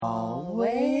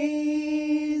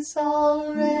Always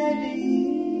Already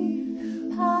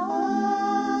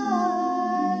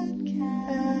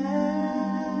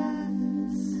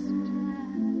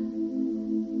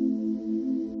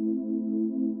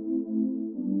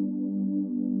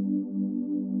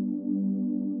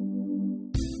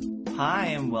Hi,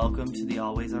 and welcome to the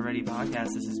Always Already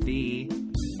podcast. This is B.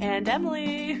 And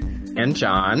Emily. And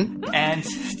John. And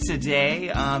today,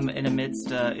 in the midst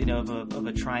of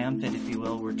a triumphant, if you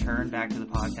will, return back to the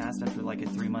podcast after like a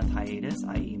 3-month hiatus,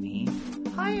 i.e. me.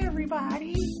 Hi,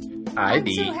 everybody. Hi, I'm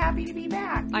B. so happy to be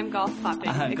back. I'm golf clapping,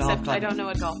 except golf clapping. I don't know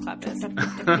what golf clap is.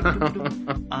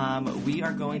 We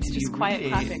are going to just be quiet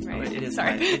reading. clapping, right? It is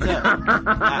Sorry.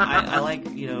 I like,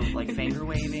 like finger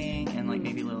waving and like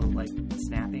maybe little like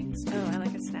snappings. Oh, I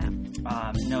like a snap.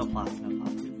 No applause.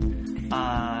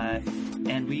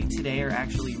 And we today are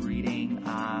actually reading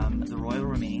The Royal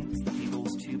Remains, The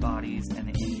People's Two Bodies, and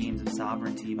the Endgames of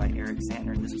Sovereignty by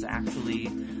Santner. And this was actually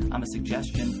a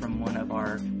suggestion from one of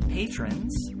our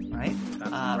patrons, right?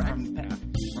 From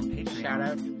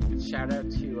Patreon. Shout out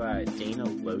to Dana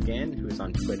Logan, who is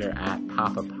on Twitter at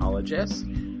Biopolitics,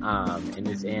 and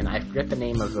is in, I forget the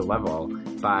name of the level,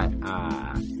 but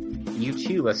you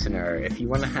too, listener, if you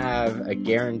want to have a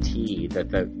guarantee that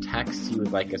the text you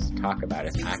would like us to talk about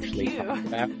is actually talked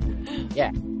about,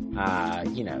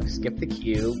 skip the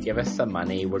queue, give us some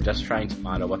money. We're just trying to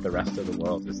model what the rest of the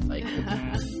world is like.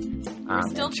 We're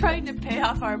still trying to pay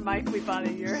off our mic we bought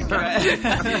a year ago.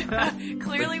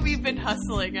 Clearly, we've been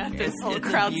hustling at this whole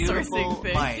crowdsourcing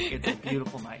thing. It's a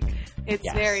beautiful mic. It's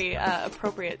very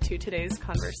appropriate to today's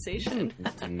conversation.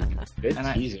 Good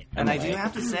teaser. And I do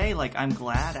have to say, I'm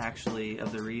glad actually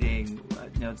of the reading.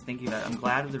 Thinking about it, I'm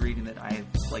glad of the reading that I'm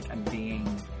being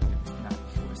not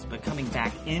forced, but coming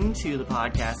back into the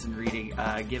podcast and reading,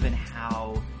 given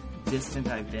how distant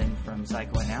I've been from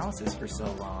psychoanalysis for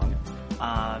so long,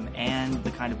 and the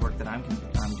kind of work that I'm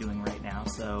doing right now.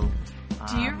 So,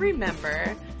 do you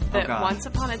remember that once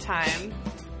upon a time,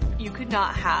 you could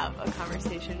not have a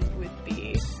conversation with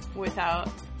B without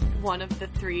one of the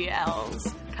 3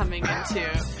 L's coming into?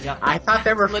 Yep. I thought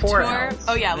there were 4 Latour. L's.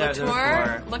 Oh yeah, There Latour,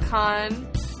 were 4. Lacan,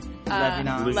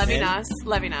 Levinas,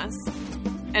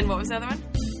 and what was the other one?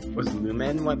 Was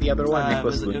Lumen what the other one? It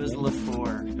was Latour. It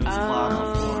was Claude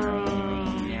Latour.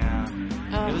 Yeah.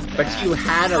 It was bad. But you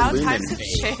had a How Lumen times have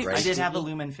phase, changed. right? I did have a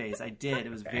lumen phase. I did. It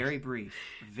was very brief.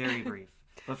 Very brief.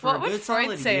 But for What a would good Freud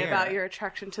solid say year, about your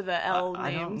attraction to the L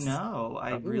I don't names? know.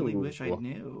 I really wish I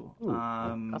knew.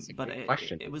 That's a But good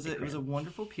question. it was a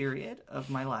wonderful period of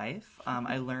my life.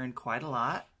 I learned quite a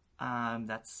lot.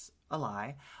 That's a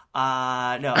lie.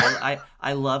 No,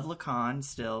 I love Lacan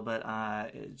still, but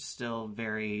it's still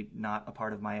very not a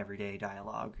part of my everyday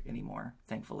dialogue anymore,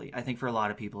 thankfully. I think for a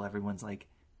lot of people, everyone's like,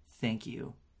 thank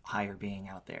you, higher being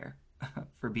out there.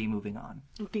 For moving on.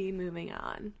 Moving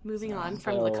on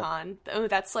from Lacan. Oh,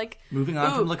 that's like... Moving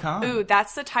on from Lacan. Ooh,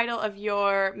 that's the title of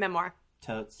your memoir.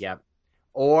 Totes. Yep.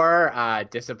 Or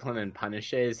Discipline and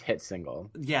Punishes hit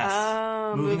single. Yes.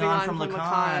 Oh, moving on from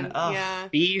Lacan. Oh. Yeah.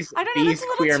 B's I don't know, that's a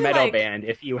little queer too, metal band.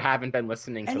 If you haven't been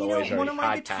listening to And the you know, Always one Already of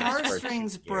my podcast guitar for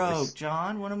strings 2 years. broke,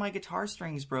 John. One of my guitar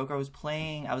strings broke. I was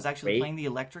actually playing the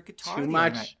electric guitar.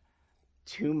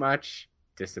 Too much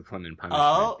discipline and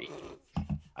Oh. punishment.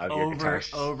 Of your guitar.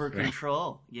 Over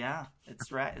control. Yeah,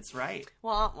 it's right. It's right.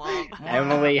 Womp womp.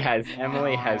 Emily has no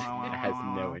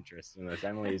interest in this.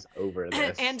 Emily's over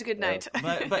this. And good night.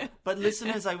 But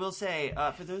listeners, I will say,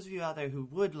 for those of you out there who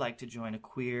would like to join a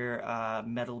queer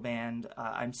metal band,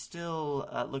 I'm still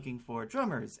looking for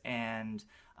drummers and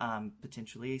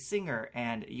potentially a singer.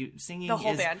 And singing the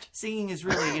whole band. Singing is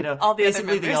really all the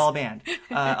basically other the all band,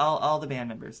 all the band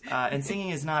members. And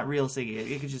singing is not real singing.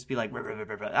 It could just be like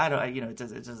I don't. It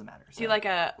doesn't matter. So. Do you like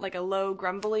a low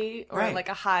grumbly or Right. like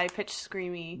a high pitched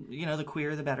screamy? The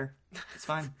queerer the better. It's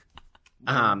fine.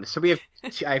 So I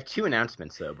have 2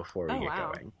 announcements though before we get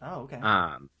going. Oh, okay.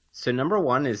 So number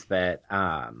 1 is that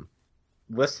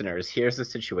listeners, here's the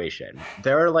situation.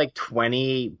 There are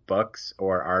 20 books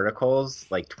or articles,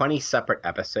 20 separate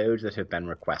episodes that have been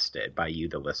requested by you,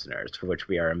 the listeners, for which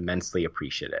we are immensely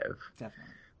appreciative.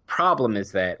 Definitely. Problem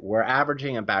is that we're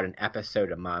averaging about an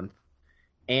episode a month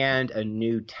and a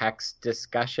new text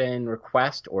discussion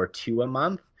request or 2 a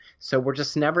month. So we're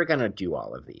just never going to do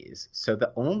all of these. So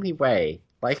the only way,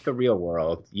 like the real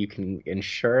world, you can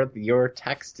ensure that your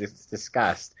text is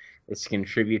discussed is to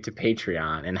contribute to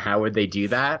Patreon. And how would they do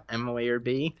that, Emily or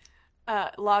B?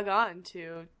 Log on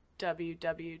to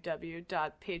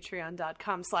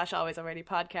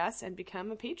www.patreon.com/alwaysalreadypodcast and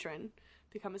become a patron.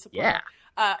 Become a supporter.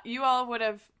 Yeah. You all would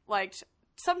have liked...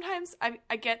 Sometimes I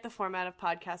get the format of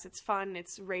podcasts. It's fun.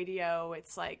 It's radio.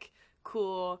 It's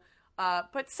cool.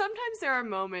 But sometimes there are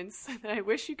moments that I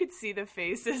wish you could see the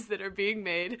faces that are being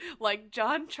made. Like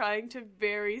John trying to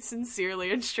very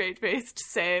sincerely and straight-faced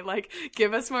say, like,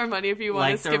 give us more money if you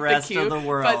want to skip the queue. Of the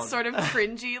world. But sort of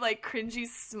cringy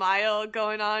smile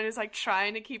going on. Is like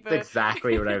trying to keep That's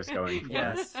exactly what I was going for.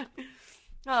 Yes.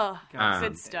 Oh,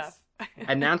 good stuff.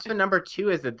 Announcement number 2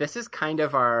 is that this is kind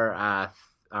of our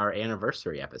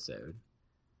anniversary episode.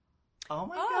 Oh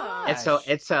my gosh.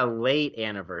 It's a late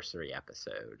anniversary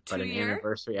episode, but 2 an year?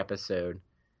 anniversary episode.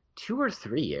 2 or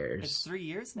 3 years. It's 3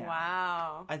 years now.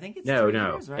 Wow. I think it's No, 3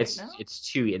 years, right? it's No? it's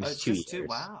 2 It's 2 just years. 2.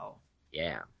 Wow.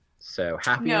 Yeah. So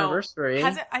happy No. anniversary.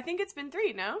 Has it? I think it's been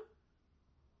 3, no?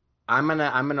 I'm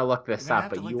gonna look this You're gonna up,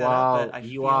 have to but look you that up, all but I you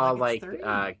feel all like like it's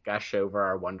 3. gush over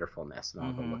our wonderfulness, and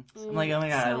I'll go look. I'm like, oh my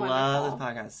god, So I love wonderful. this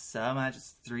podcast so much.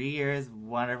 It's 3 years,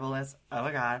 wonderfulness. Oh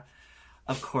my god.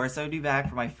 Of course I would be back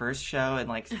for my first show in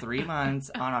like 3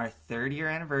 months on our 3rd year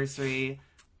anniversary.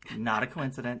 Not a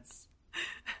coincidence.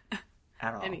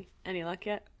 At all. Any luck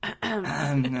yet?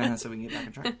 So we can get back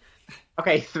on track.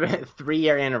 Okay,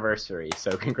 3-year anniversary.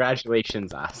 So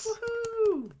congratulations, us.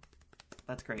 Woohoo!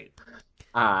 That's great.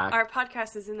 Our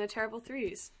podcast is in the terrible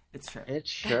 3s. It's true. It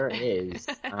sure is.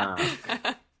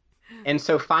 And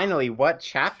so finally, what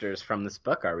chapters from this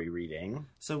book are we reading?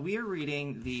 So we are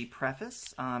reading the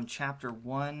preface, chapter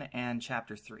 1 and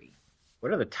chapter 3.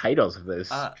 What are the titles of those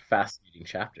fascinating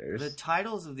chapters? The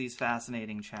titles of these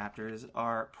fascinating chapters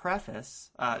are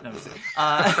preface. Sorry,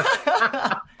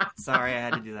 I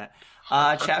had to do that.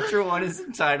 Chapter 1 is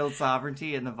entitled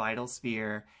Sovereignty in the Vital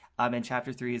Sphere, and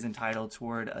chapter 3 is entitled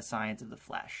Toward a Science of the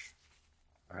Flesh.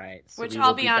 All right. So Which, we I'll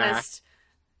will be back. honest,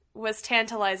 was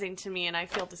tantalizing to me, and I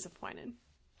feel disappointed.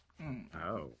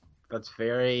 Oh, that's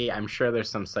very. I'm sure there's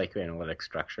some psychoanalytic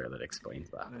structure that explains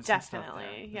that. There's some stuff Definitely,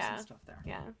 there. There's yeah. some stuff there.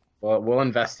 Yeah. Well, we'll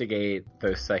investigate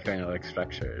those psychoanalytic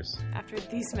structures. After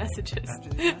these messages. After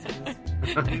these messages,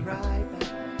 we'll be right back.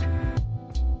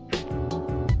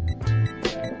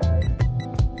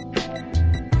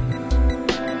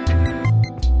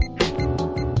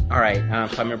 All right,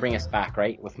 so I'm gonna bring us back,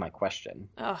 right, with my question.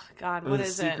 Oh, God, Ooh, what the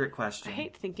is secret it? question. I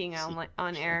hate thinking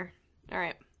on air. All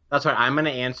right. That's right. I'm gonna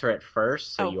answer it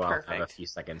first, so Oh, you all have a perfect. few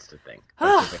seconds to think.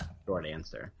 This is a short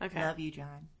answer. Okay. Love you,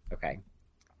 John. Okay.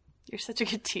 You're such a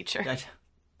good teacher.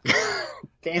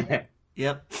 Damn it.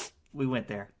 Yep, we went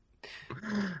there.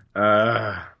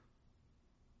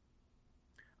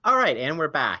 All right, and we're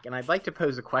back, and I'd like to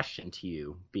pose a question to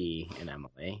you, B and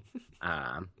Emily.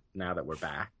 Now that we're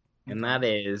back, and that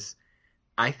is,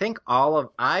 I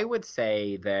would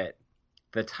say that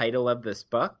the title of this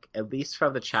book, at least for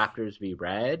the chapters we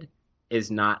read,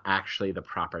 is not actually the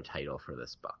proper title for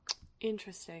this book.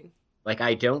 Interesting. Like,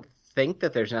 I don't think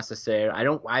that there's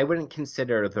I wouldn't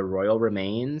consider The Royal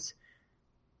Remains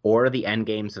or the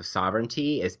Endgames of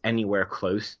Sovereignty as anywhere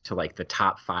close to, like, the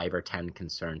top 5 or 10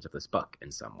 concerns of this book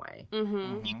in some way.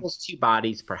 Mm-hmm. Equals 2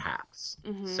 bodies, perhaps.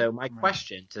 Mm-hmm. So my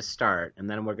question to start, and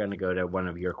then we're going to go to one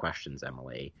of your questions,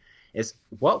 Emily, is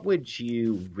what would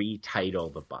you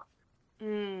retitle the book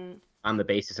on the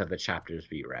basis of the chapters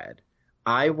we read?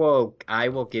 I will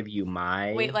give you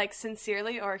my... Wait, like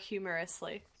sincerely or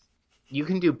humorously? You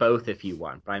can do both if you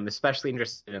want, but I'm especially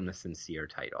interested in the sincere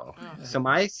title. Oh. So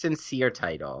my sincere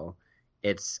title,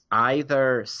 it's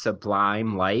either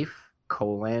Sublime Life,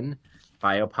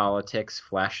 Biopolitics,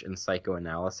 Flesh, and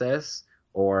Psychoanalysis,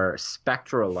 or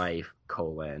Spectral Life,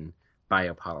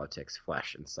 Biopolitics,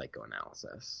 Flesh, and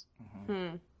Psychoanalysis.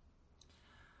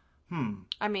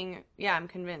 I mean, yeah, I'm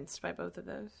convinced by both of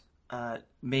those.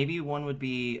 Maybe one would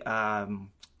be, oh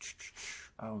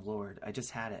Lord, I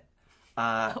just had it.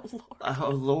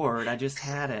 Oh Lord, I just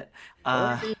had it.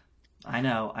 I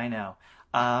know.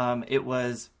 It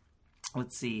was,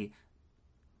 let's see,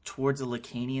 Towards a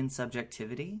Lacanian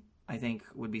Subjectivity, I think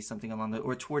would be something along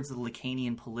or Towards the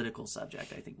Lacanian Political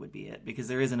Subject, I think would be it, because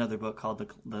there is another book called the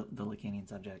Lacanian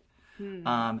Subject.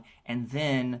 And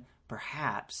then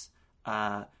perhaps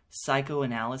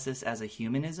Psychoanalysis as a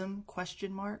Humanism, ?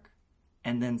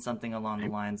 And then something along the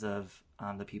lines of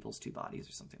The People's Two Bodies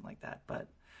or something like that. But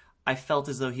I felt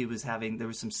as though there was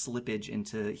some slippage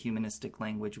into humanistic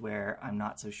language where I'm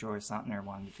not so sure Santner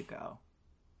wanted to go.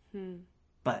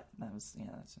 But that was,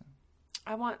 that's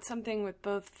I want something with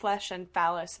both flesh and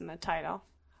phallus in the title.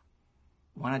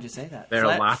 Why not just say that? There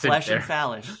are lots of flesh there. and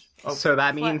phallus. Oh, So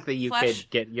that means that you flesh- could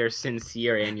get your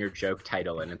sincere and your joke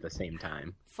title in at the same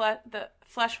time. The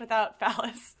flesh without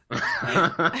phallus.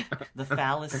 the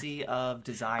fallacy of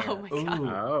desire. Oh my God.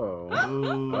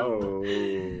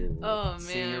 Oh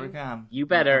See, here we man. come. You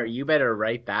better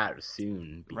write that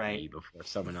soon, BB, Right. before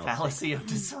someone else. Fallacy of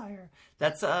desire.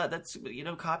 That's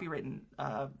copywritten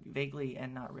vaguely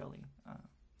and not really.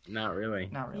 Not really.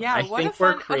 Not really. Yeah, I what a think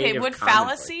we're fun. Okay, Creative would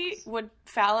Commons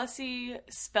fallacy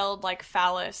spelled like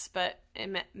phallus, but it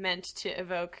meant to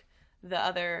evoke the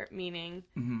other meaning?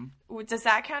 Mm-hmm. Does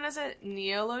that count as a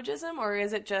neologism, or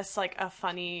is it just like a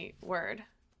funny word?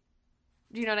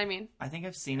 Do you know what I mean? I think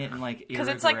I've seen it in like Because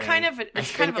it's like kind of a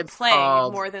think it's play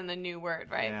called- more than the new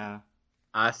word, right? Yeah.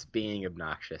 Us being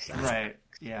obnoxious, at Right.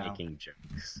 Yeah. making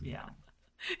jokes. Yeah.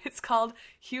 It's called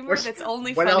humor What's- that's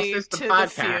only what funny else is the to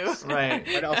podcast? the few. Right.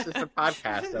 What else is the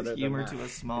podcast other Humor than to that? a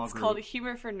small It's group. called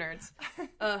Humor for Nerds.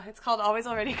 It's called Always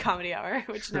Already Comedy Hour,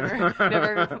 which never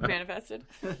manifested.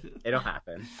 It'll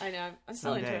happen. I know. I'm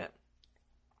still into Someday. it.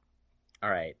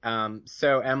 All right.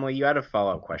 So Emily, you had a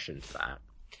follow-up question to that.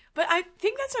 But I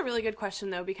think that's a really good question,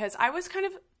 though, because I was kind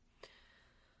of...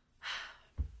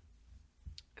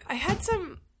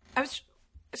 I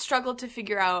struggled to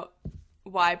figure out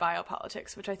why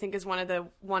biopolitics, which I think is one of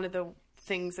the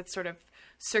things that's sort of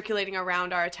circulating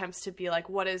around our attempts to be like,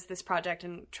 what is this project,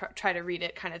 and try to read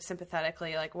it kind of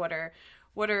sympathetically, like what are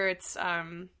its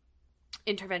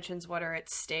interventions, what are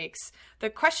its stakes. The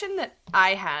question that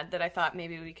I had that I thought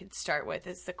maybe we could start with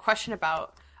is the question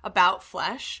about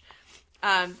flesh,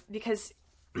 because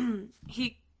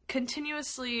he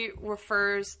continuously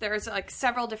refers, there's like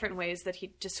several different ways that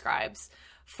he describes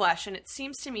flesh, and it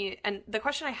seems to me, and the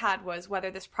question I had was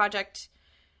whether this project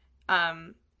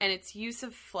and its use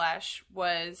of flesh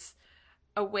was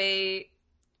a way,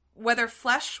 whether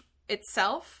flesh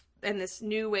itself and this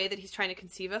new way that he's trying to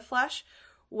conceive of flesh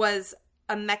was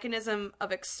a mechanism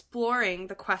of exploring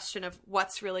the question of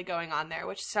what's really going on there,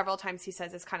 which several times he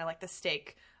says is kind of like the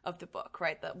stake of the book,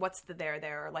 right? That what's the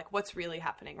there, or like what's really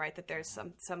happening, right? That there's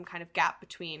some kind of gap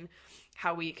between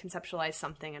how we conceptualize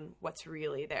something and what's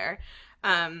really there.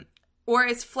 Or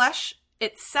is flesh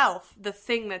itself the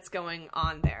thing that's going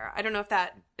on there? I don't know if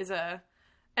that is and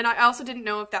I also didn't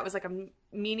know if that was like a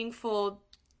meaningful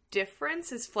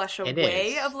difference. Is flesh a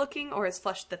way of looking, or is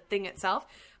flesh the thing itself?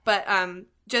 But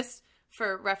just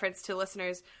for reference to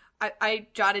listeners, I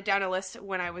jotted down a list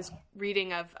when I was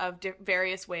reading of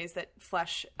various ways that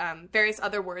flesh, various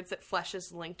other words that flesh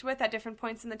is linked with at different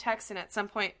points in the text, and at some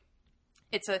point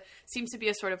seems to be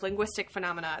a sort of linguistic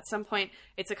phenomena. At some point,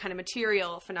 it's a kind of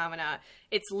material phenomena.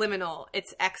 It's liminal.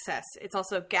 It's excess. It's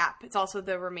also gap. It's also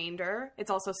the remainder. It's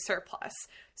also surplus.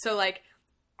 So, like,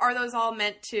 are those all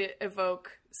meant to evoke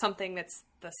something that's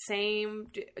the same?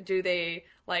 Do they,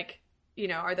 like,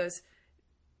 are those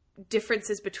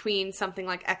differences between something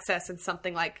like excess and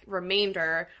something like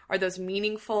remainder, are those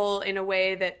meaningful in a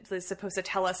way that is supposed to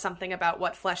tell us something about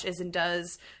what flesh is and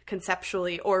does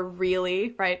conceptually or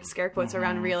really, right? Scare quotes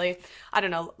around really. I don't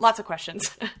know. Lots of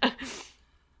questions.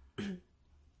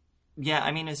 Yeah,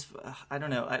 I mean, I don't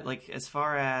know. As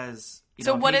far as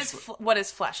so, what is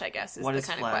flesh? I guess is what the is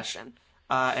kind flesh? of question.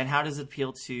 And how does it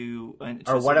appeal to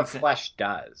Or what a a flesh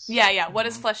does. Yeah. What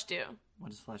does flesh do? What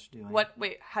does flesh do?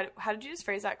 Wait, how did you just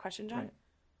phrase that question, John?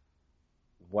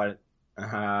 Right.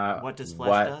 What does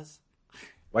flesh does?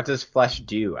 What does flesh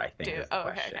do, I think. Do. Is the Oh,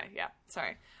 question. okay, yeah.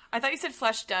 Sorry. I thought you said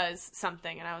flesh does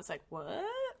something, and I was like, what?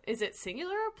 Is it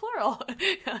singular or plural?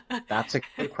 That's a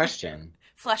good question.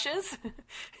 Fleshes? I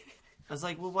was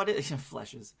like, well, what is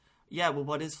fleshes? Yeah, well,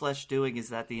 what is flesh doing? Is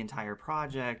that the entire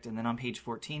project? And then on page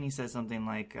 14, he says something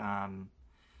like,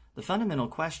 the fundamental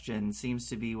question seems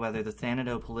to be whether the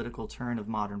Thanato-political turn of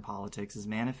modern politics is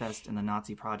manifest in the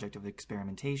Nazi project of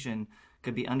experimentation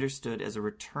could be understood as a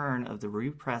return of the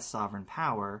repressed sovereign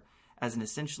power as an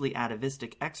essentially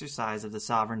atavistic exercise of the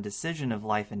sovereign decision of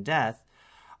life and death,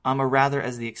 or rather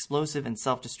as the explosive and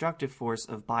self-destructive force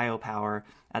of biopower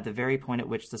at the very point at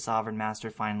which the sovereign master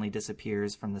finally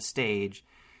disappears from the stage,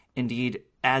 indeed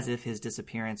as if his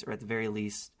disappearance, or at the very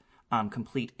least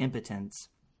complete impotence,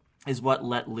 is what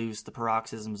let loose the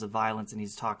paroxysms of violence, and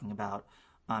he's talking about,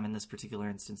 in this particular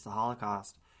instance, the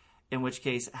Holocaust. In which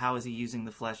case, how is he using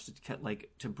the flesh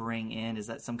to bring in? Is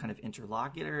that some kind of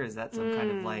interlocutor? Is that some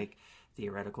kind of like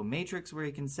theoretical matrix where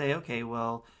he can say, okay,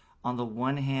 well, on the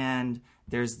one hand,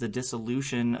 there's the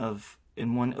dissolution of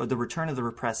the return of the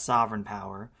repressed sovereign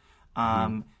power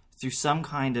through some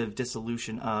kind of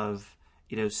dissolution of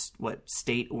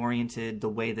state-oriented, the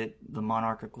way that the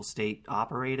monarchical state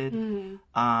operated,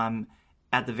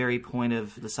 at the very point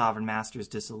of the sovereign master's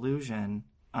dissolution,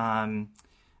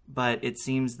 But it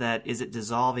seems that is it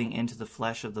dissolving into the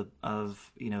flesh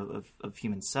of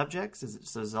human subjects? Is it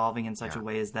dissolving in such a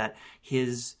way as that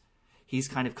he's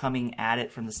kind of coming at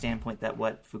it from the standpoint that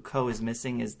what Foucault is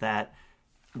missing is that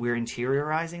we're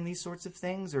interiorizing these sorts of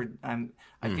things? Or I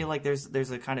feel like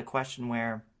there's a kind of question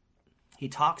where he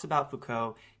talks about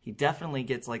Foucault. He definitely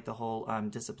gets like the whole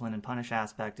discipline and punish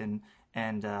aspect and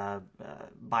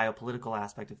biopolitical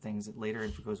aspect of things later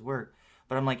in Foucault's work.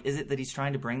 But I'm like, is it that he's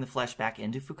trying to bring the flesh back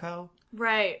into Foucault?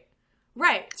 Right.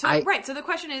 So the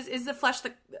question is the flesh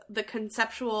the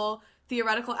conceptual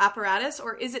theoretical apparatus,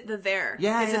 or is it the there?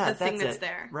 Yeah, is it the thing that's that's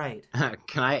there? Right.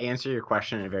 Can I answer your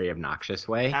question in a very obnoxious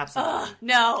way? Absolutely.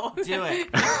 No. Do it.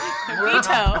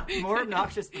 Veto. More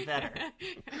obnoxious the better.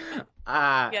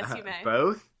 Yes, you may.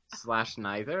 Both /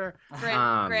 neither.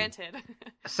 Granted.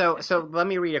 So let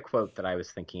me read a quote that I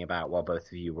was thinking about while both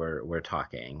of you were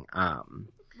talking. Well,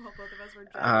 both of us were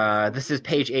This is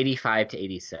page 85 to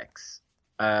 86.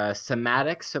 A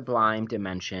somatic sublime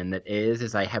dimension that is,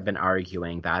 as I have been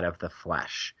arguing, that of the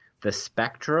flesh, the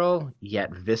spectral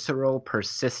yet visceral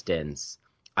persistence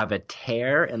of a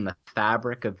tear in the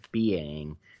fabric of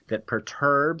being that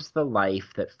perturbs the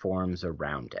life that forms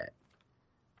around it.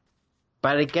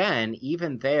 But again,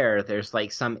 even there's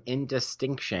like some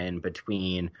indistinction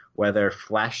between whether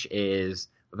flesh is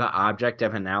the object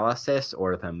of analysis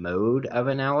or the mode of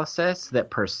analysis that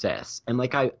persists. And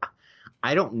like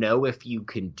I don't know if you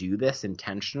can do this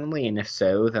intentionally, and if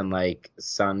so, then like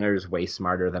Santner's way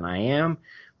smarter than I am.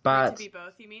 But for it to be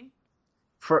both, you mean?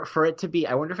 For it to be,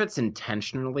 I wonder if it's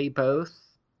intentionally both.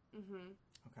 Mm-hmm.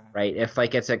 Okay. Right? If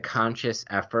like it's a conscious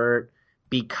effort,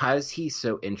 because he's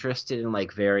so interested in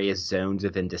like various zones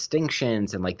of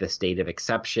indistinctions and like the state of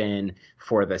exception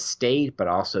for the state, but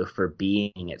also for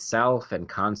being itself and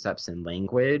concepts and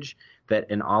language, that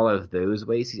in all of those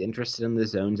ways he's interested in the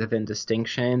zones of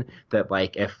indistinction, that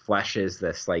like if flesh is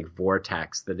this like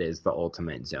vortex that is the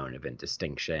ultimate zone of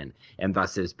indistinction and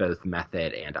thus is both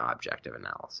method and object of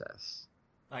analysis.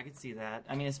 I could see that.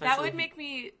 I mean, especially that would make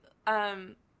me,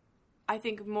 I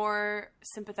think, more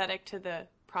sympathetic to the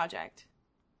project.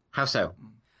 How so?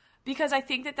 Because I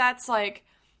think that's like,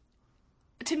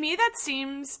 to me, that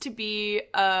seems to be,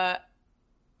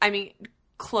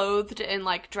 clothed in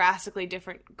like drastically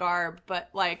different garb, but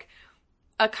like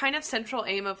a kind of central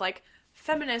aim of like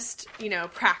feminist,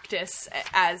 practice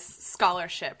as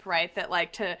scholarship, right? That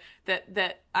like to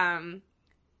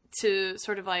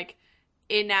sort of like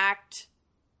enact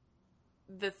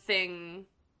the thing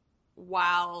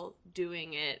while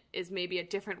doing it is maybe a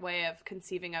different way of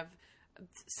conceiving of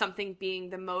something being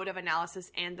the mode of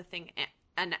analysis and the thing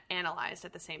analyzed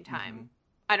at the same time. Mm-hmm.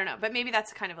 I don't know, but maybe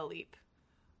that's kind of a leap,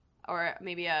 or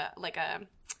maybe a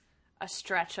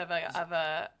stretch of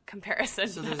a comparison.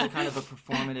 So there's a kind of a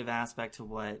performative aspect to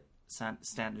what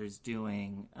Santner's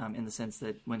doing, in the sense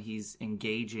that when he's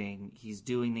engaging, he's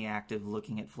doing the act of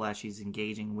looking at flesh. He's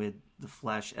engaging with the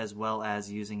flesh as well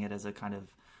as using it as a kind of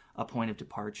a point of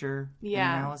departure in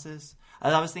analysis.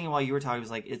 I was thinking while you were talking, it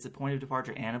was like it's a point of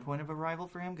departure and a point of arrival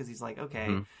for him, because he's like,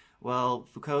 okay, well,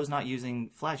 Foucault's not using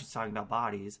flesh; he's talking about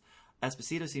bodies.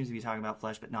 Esposito seems to be talking about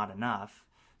flesh, but not enough.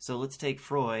 So let's take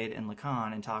Freud and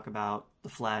Lacan and talk about the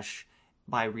flesh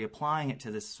by reapplying it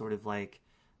to this sort of like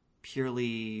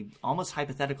purely almost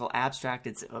hypothetical, abstract.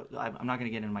 I'm not going to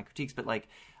get into my critiques, but like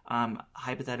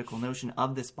hypothetical notion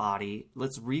of this body.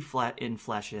 Let's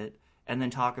inflesh it, and then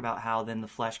talk about how then the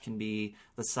flesh can be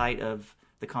the site of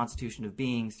the constitution of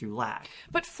being through lack.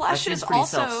 But flesh is pretty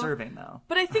also self-serving, though.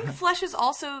 But I think flesh is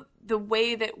also the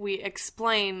way that we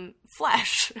explain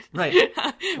flesh. Right.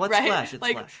 What's right? flesh?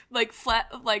 It's flesh.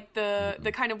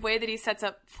 The kind of way that he sets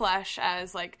up flesh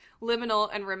as like liminal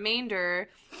and remainder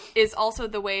is also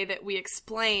the way that we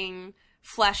explain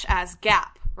flesh as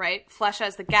gap, right? Flesh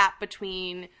as the gap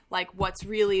between like what's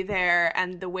really there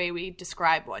and the way we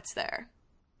describe what's there.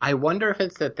 I wonder if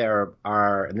it's that there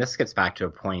are, and this gets back to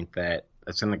a point that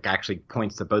something actually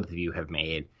points that both of you have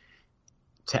made.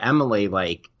 To Emily,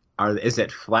 like, is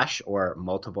it flesh or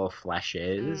multiple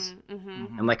fleshes?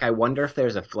 Mm-hmm. And like, I wonder if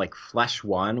there's a like flesh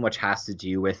one, which has to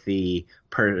do with the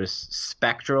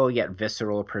spectral yet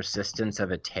visceral persistence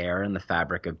of a tear in the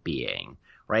fabric of being,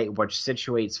 right? Which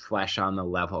situates flesh on the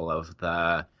level of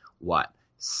the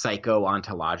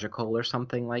psycho-ontological or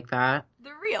something like that.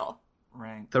 The real.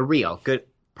 Right. The real. Good.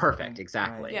 Perfect. Right.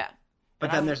 Exactly. Right. Yeah. But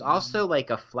then there's also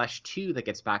like a flesh too that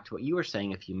gets back to what you were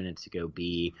saying a few minutes ago,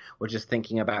 B, which is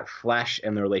thinking about flesh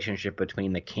and the relationship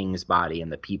between the king's body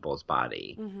and the people's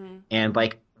body. Mm-hmm. And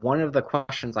like one of the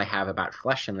questions I have about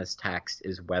flesh in this text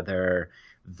is whether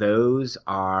those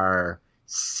are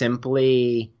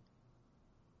simply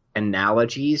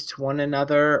analogies to one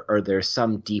another, or there's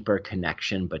some deeper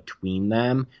connection between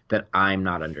them that I'm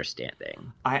not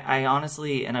understanding? I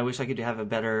honestly, and I wish I could have a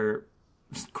better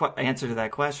answer to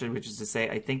that question, which is to say,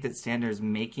 I think that Santner's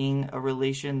making a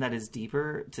relation that is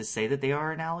deeper to say that they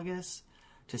are analogous,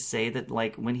 to say that,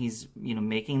 like, when he's,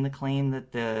 making the claim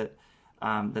that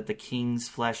the king's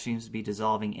flesh seems to be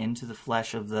dissolving into the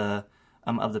flesh of the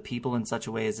people in such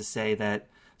a way as to say that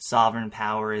sovereign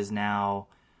power is now,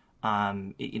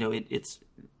 it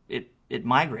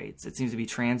migrates. It seems to be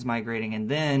transmigrating, and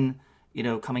then,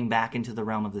 coming back into the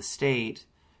realm of the state.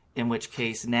 In which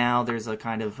case, now there's a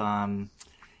kind of,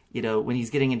 when he's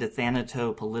getting into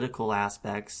thanato-political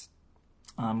aspects,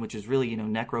 which is really,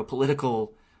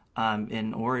 necropolitical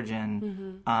in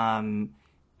origin,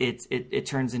 it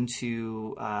turns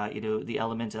into, the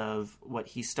element of what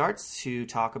he starts to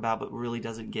talk about, but really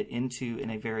doesn't get into in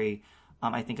a very,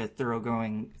 I think, a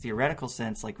thoroughgoing theoretical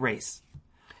sense, like race.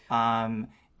 And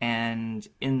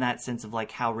in that sense of,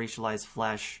 like, how racialized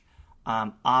flesh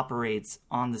operates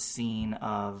on the scene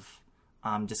of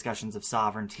discussions of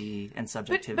sovereignty and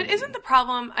subjectivity. But isn't the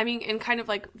problem, in kind of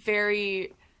like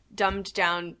very dumbed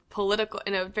down political,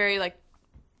 in a very like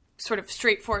sort of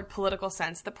straightforward political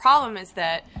sense, the problem is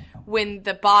that when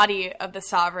the body of the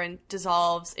sovereign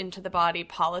dissolves into the body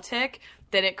politic,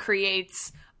 that it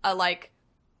creates a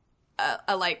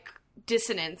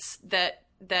dissonance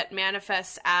that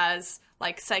manifests as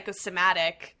like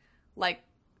psychosomatic, like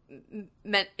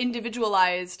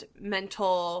individualized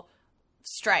mental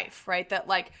strife, right? That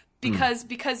like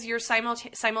because you're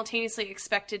simultaneously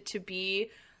expected to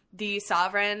be the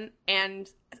sovereign and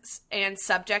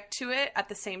subject to it at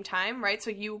the same time, right?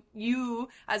 So you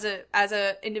as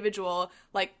a individual,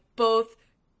 like, both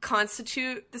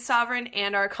constitute the sovereign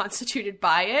and are constituted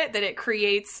by it, that it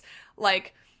creates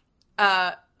like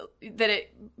that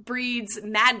it breeds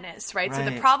madness, right? So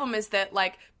the problem is that,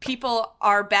 like, people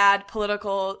are bad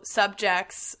political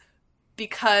subjects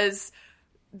because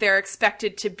they're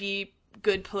expected to be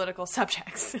good political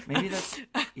subjects. Maybe that's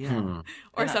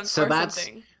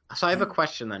something. So I have a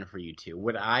question then for you two.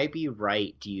 Would I be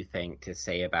right, do you think, to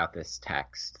say about this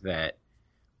text that,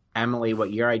 Emily,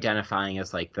 what you're identifying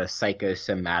as like the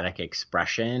psychosomatic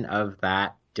expression of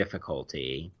that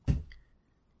difficulty,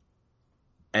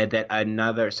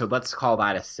 so let's call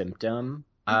that a symptom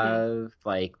of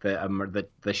like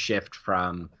the shift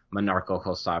from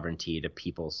monarchical sovereignty to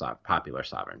popular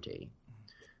sovereignty.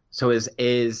 So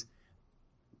is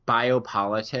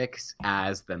biopolitics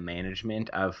as the management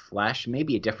of flesh,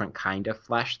 maybe a different kind of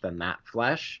flesh than that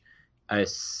flesh, a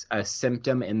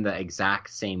symptom in the exact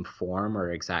same form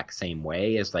or exact same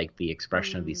way as like the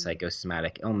expression of these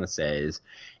psychosomatic illnesses?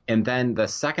 And then the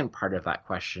second part of that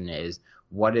question is,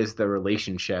 what is the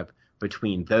relationship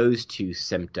between those two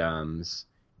symptoms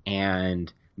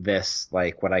and this,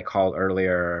 like, what I called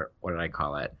earlier, what did I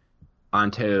call it?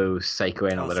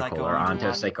 Ontopsychoanalytical or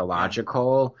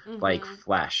ontopsychological, like,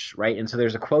 flesh, right? And so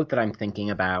there's a quote that I'm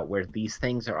thinking about where these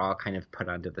things are all kind of put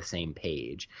onto the same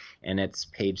page, and it's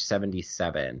page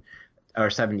 77 or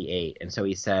 78. And so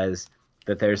he says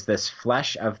that there's this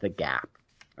flesh of the gap,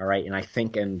 all right? And I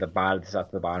think this is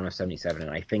at the bottom of 77,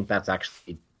 and I think that's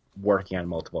actually working on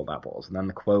multiple levels. And then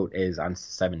the quote is on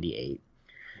 78.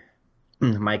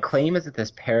 My claim is that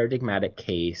this paradigmatic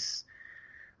case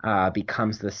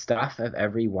becomes the stuff of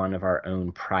every one of our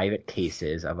own private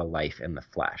cases of a life in the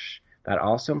flesh. That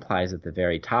also implies that the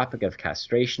very topic of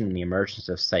castration and the emergence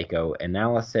of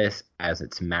psychoanalysis as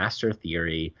its master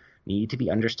theory need to be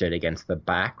understood against the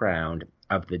background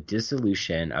of the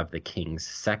dissolution of the king's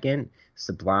second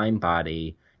sublime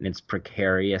body and its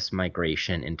precarious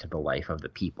migration into the life of the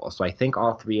people. So I think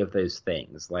all three of those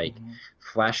things, like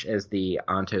flesh as the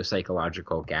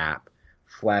ontopsychological gap,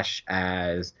 flesh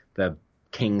as the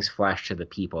king's flesh to the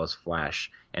people's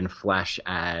flesh, and flesh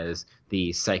as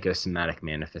the psychosomatic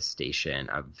manifestation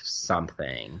of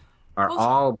something, are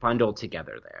all bundled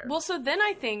together there. Well, so then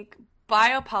I think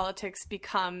biopolitics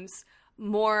becomes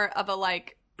more of a,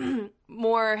 like,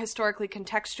 more historically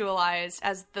contextualized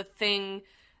as the thing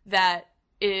that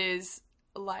is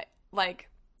like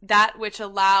that which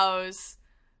allows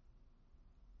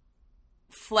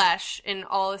flesh, in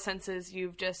all the senses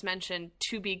you've just mentioned,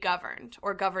 to be governed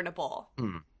or governable.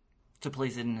 To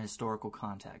place it in a historical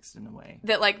context, in a way.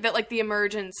 That the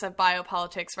emergence of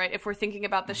biopolitics, right? If we're thinking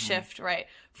about the shift, right,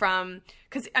 from...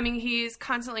 Because, he's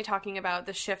constantly talking about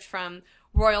the shift from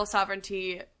royal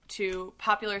sovereignty to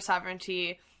popular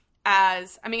sovereignty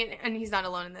as... and he's not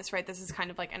alone in this, right? This is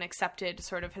kind of like an accepted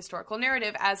sort of historical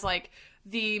narrative as, like,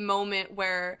 the moment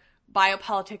where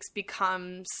biopolitics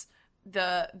becomes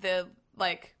the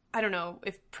I don't know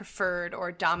if preferred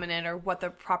or dominant or what the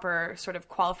proper sort of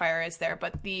qualifier is there,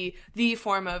 but the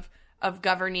form of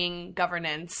governing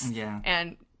governance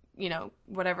and, you know,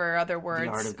 whatever other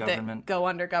words that go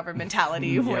under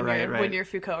governmentality when you're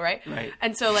Foucault, right? Right.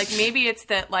 And so, like, maybe it's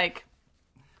that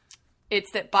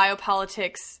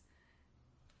biopolitics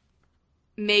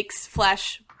makes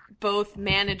flesh both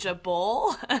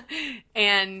manageable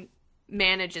and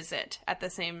manages it at the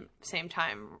same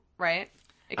time, right?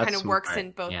 It kind of works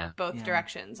in both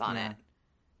directions on it.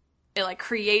 It like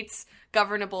creates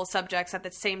governable subjects at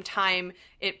the same time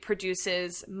it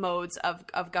produces modes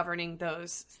of governing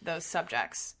those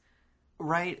subjects.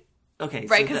 Right. Okay.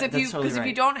 Right, because if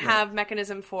you don't have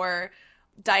mechanism for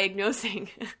diagnosing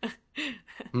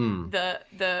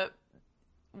the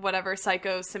whatever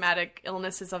psychosomatic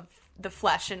illnesses of the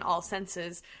flesh in all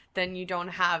senses, then you don't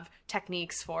have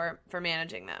techniques for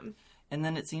managing them. And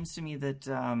then it seems to me that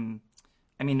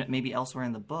I mean, maybe elsewhere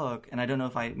in the book, and I don't know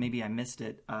if I missed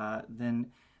it,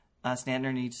 then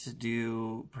Santner needs to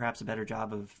do perhaps a better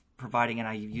job of providing, and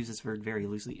I use this word very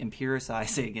loosely,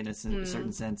 empiricizing in a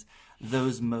certain sense,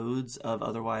 those modes of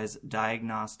otherwise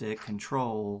diagnostic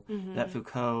control that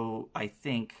Foucault, I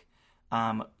think,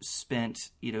 spent,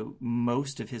 you know,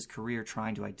 most of his career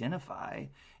trying to identify.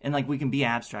 And, like, we can be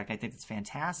abstract. I think that's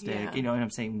fantastic. You know, and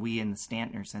I'm saying we in the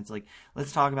Santner sense. Like,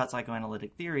 let's talk about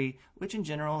psychoanalytic theory, which in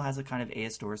general has a kind of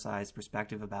ahistoricized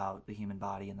perspective about the human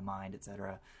body and the mind,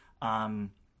 etc. And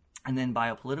then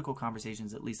biopolitical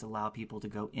conversations at least allow people to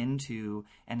go into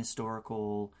an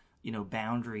historical, you know,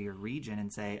 boundary or region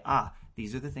and say,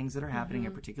 these are the things that are happening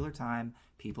at a particular time.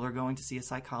 People are going to see a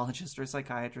psychologist or a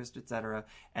psychiatrist, etc.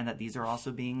 And that these are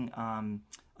also being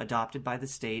adopted by the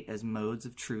state as modes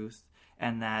of truth,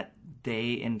 and that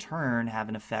they, in turn, have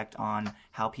an effect on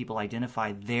how people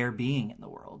identify their being in the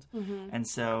world. And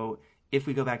so if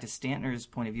we go back to Stantner's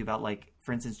point of view about, like,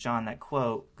 for instance, John, that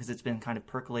quote, because it's been kind of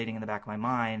percolating in the back of my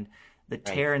mind, the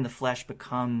tear in the flesh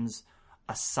becomes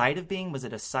a site of being. Was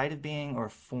it a site of being or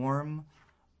a form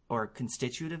or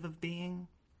constitutive of being?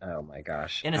 Oh, my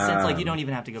gosh. In a sense, like, you don't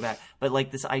even have to go back. But,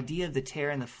 like, this idea of the tear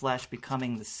in the flesh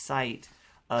becoming the site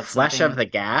of flesh something... of the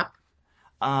gap?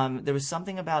 There was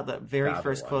something about the very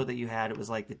first quote that you had. It was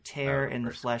like the tear in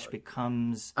the flesh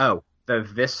becomes... Oh, the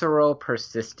visceral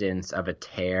persistence of a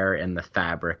tear in the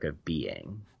fabric of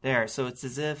being. There. So it's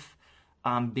as if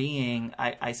being,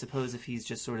 I suppose if he's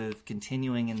just sort of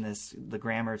continuing in the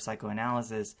grammar of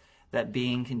psychoanalysis, that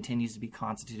being continues to be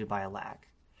constituted by a lack.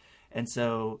 And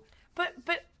so... But...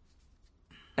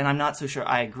 And I'm not so sure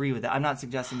I agree with that. I'm not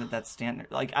suggesting that that's Santner.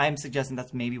 Like, I'm suggesting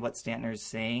that's maybe what Stantner is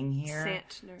saying here.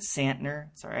 Santner.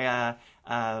 Sorry.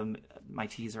 My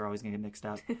T's are always going to get mixed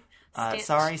up.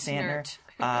 Sorry, Santner.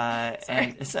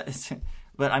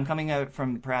 But I'm coming out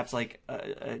from perhaps like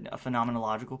a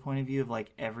phenomenological point of view of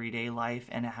like everyday life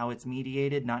and how it's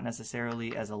mediated, not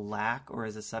necessarily as a lack or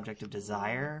as a subject of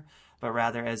desire, but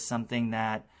rather as something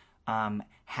that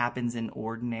happens in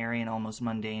ordinary and almost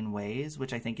mundane ways,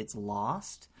 which I think gets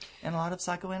lost in a lot of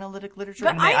psychoanalytic literature.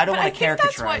 But I don't want to caricaturize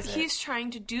that's what he's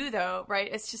trying to do, though, right?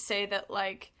 It's to say that,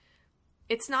 like,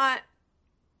 it's not...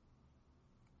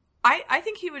 I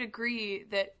think he would agree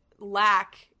that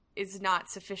lack is not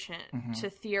sufficient to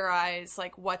theorize,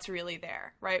 like, what's really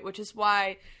there, right? Which is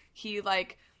why he,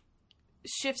 like...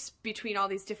 shifts between all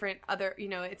these different other, you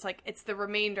know, it's like it's the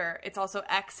remainder, it's also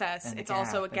excess, it's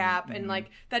also a gap, and like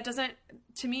that doesn't,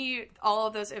 to me, all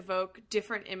of those evoke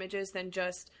different images than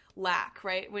just lack,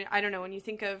 right? When I don't know, when you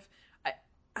think of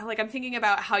I'm thinking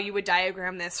about how you would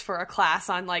diagram this for a class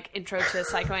on like intro to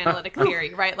psychoanalytic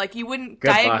theory, right? Like you wouldn't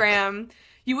diagram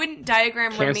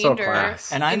Cancel remainder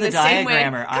class. And I'm the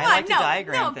diagrammer. I like to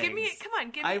diagram things.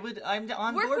 I'm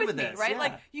on work board with with me, this, right? yeah.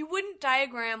 Like you wouldn't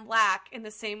diagram lack in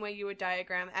the same way you would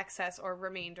diagram excess or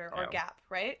remainder or gap,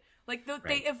 right? Like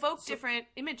they evoke different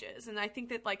images, and I think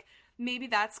that like maybe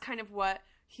that's kind of what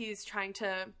he's trying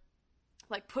to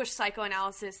like push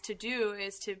psychoanalysis to do,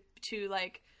 is to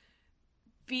like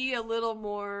be a little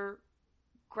more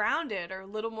grounded or a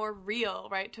little more real,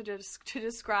 right? To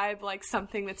describe like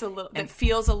something that's that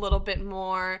feels a little bit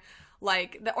more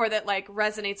like, or that like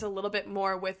resonates a little bit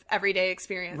more with everyday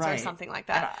experience, or something like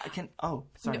that.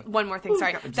 Sorry. One more thing,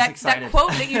 sorry. That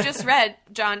quote that you just read,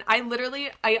 John, I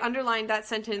underlined that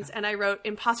sentence and I wrote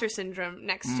imposter syndrome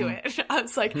next to it. I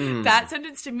was like, that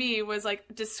sentence to me was like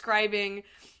describing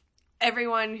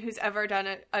everyone who's ever done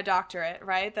a doctorate,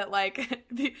 right? That like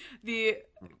the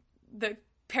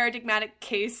paradigmatic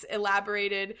case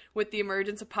elaborated with the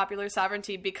emergence of popular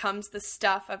sovereignty becomes the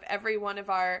stuff of every one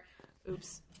of our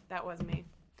of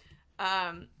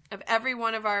every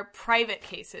one of our private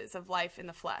cases of life in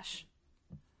the flesh,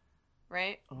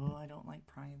 right? Oh, I don't like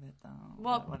private.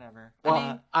 Well, whatever.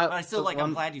 Well, but I still so like. I'm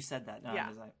one- glad you said that. No, Yeah. I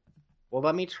was like, Well,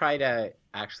 let me try to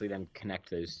actually then connect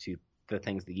those two, the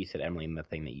things that you said, Emily, and the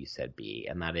thing that you said, B,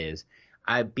 and that is,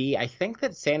 B, I think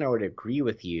that Santa would agree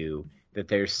with you that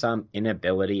there's some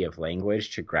inability of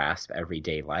language to grasp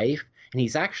everyday life, and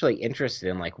he's actually interested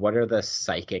in, like, what are the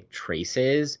psychic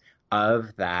traces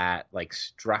of that, like,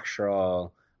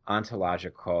 structural,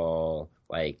 ontological,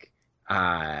 like,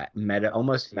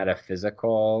 almost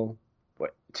metaphysical,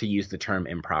 to use the term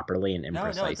improperly and no,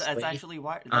 imprecisely. it's actually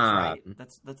why. That's right.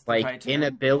 That's the like right term.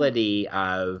 inability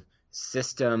of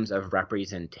systems of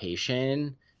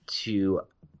representation to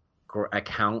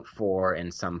account for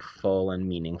in some full and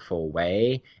meaningful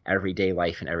way everyday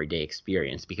life and everyday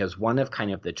experience. Because one of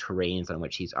kind of the terrains on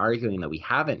which he's arguing that we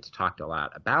haven't talked a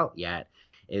lot about yet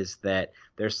is that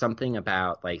there's something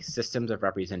about like systems of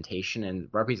representation and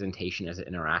representation as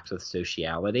it interacts with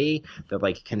sociality that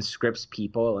like conscripts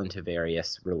people into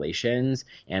various relations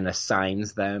and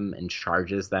assigns them and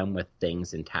charges them with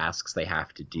things and tasks they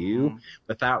have to do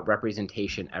without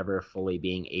representation ever fully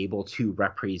being able to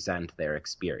represent their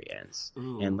experience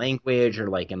in language or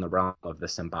like in the realm of the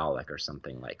symbolic or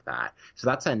something like that. So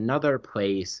that's another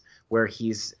place where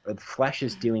flesh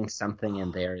is doing something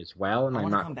in there as well. And I I'm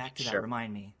want to not come back to sure. that.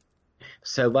 Remind me.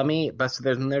 So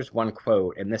there's one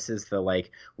quote, and this is the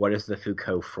like, what is the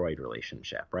Foucault-Freud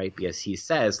relationship, right? Because he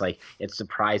says like, it's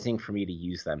surprising for me to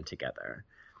use them together.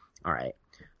 All right.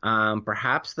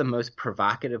 Perhaps the most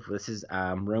provocative, this is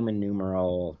Roman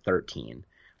numeral 13.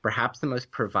 Perhaps the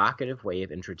most provocative way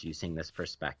of introducing this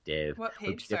perspective. What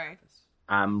page? Sorry.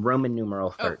 Roman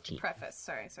numeral 13. Oh, preface.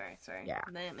 Sorry. Yeah.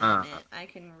 I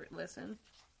can listen.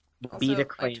 Be Also, to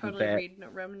claim I totally that read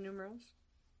Roman numerals.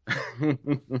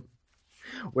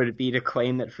 would it be to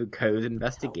claim that Foucault's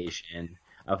investigation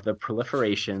of the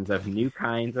proliferations of new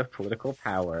kinds of political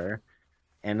power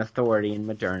and authority in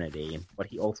modernity, what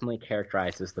he ultimately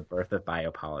characterized as the birth of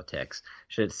biopolitics,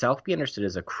 should itself be understood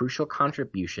as a crucial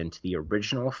contribution to the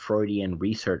original Freudian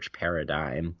research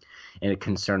paradigm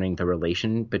concerning the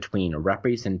relation between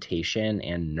representation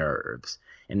and nerves.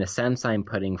 In a sense, I'm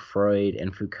putting Freud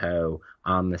and Foucault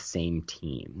on the same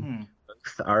team.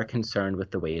 Both are concerned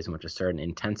with the ways in which a certain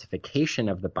intensification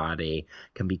of the body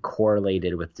can be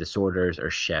correlated with disorders or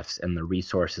shifts in the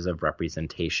resources of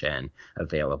representation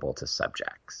available to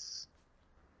subjects.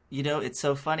 You know, it's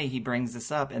so funny he brings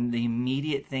this up, and the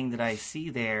immediate thing that I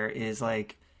see there is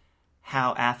like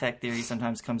how affect theory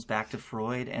sometimes comes back to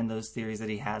Freud and those theories that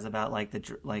he has about like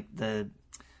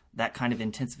that kind of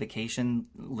intensification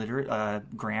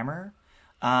grammar.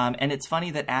 And it's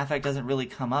funny that affect doesn't really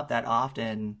come up that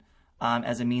often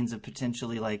as a means of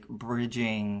potentially like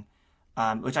bridging,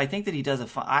 which I think that he does.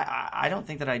 I don't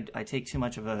think that I take too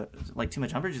much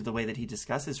umbrage with the way that he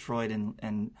discusses Freud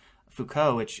and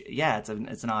Foucault. Which it's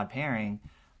an odd pairing.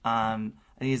 I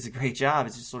think he does a great job.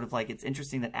 It's just sort of like it's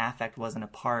interesting that affect wasn't a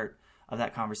part of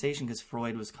that conversation because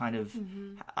Freud was kind of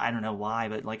I don't know why,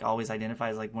 but like always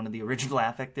identified as like one of the original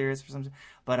affect theorists for something.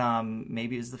 But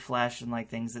maybe it was the flesh and like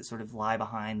things that sort of lie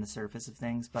behind the surface of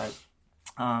things. But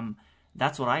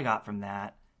that's what I got from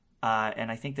that, and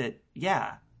I think that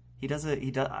he does.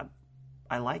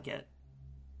 I like it.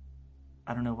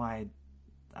 I don't know why.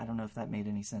 I don't know if that made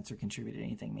any sense or contributed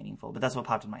anything meaningful, but that's what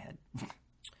popped in my head.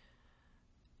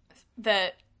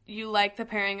 That you like the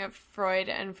pairing of Freud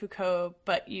and Foucault,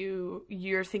 but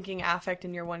you're thinking affect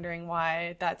and you're wondering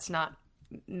why that's not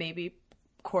maybe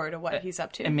core to what he's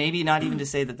up to. And maybe not even to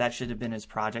say that should have been his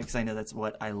project, because I know that's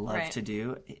what I love Right. to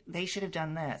do. They should have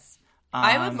done this.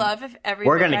 I would love if every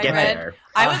We're book gonna I get read. there.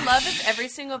 I would love if every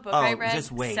single book I read just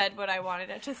wait. said what I wanted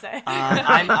it to say.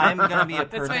 I'm going to be a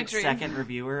That's my perfect dream. second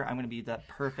reviewer. I'm going to be the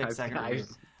perfect second reviewer.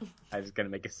 I was going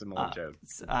to make a similar joke.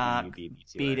 You beat me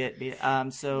to Beat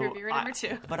it. So Reviewer number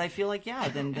 2. But I feel like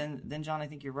then John, I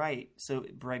think you're right. So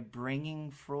by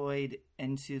bringing Freud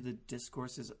into the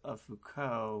discourses of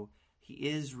Foucault, he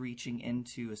is reaching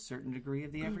into a certain degree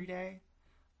of the everyday.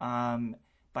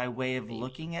 By way of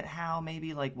looking at how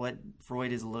maybe like what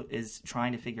Freud is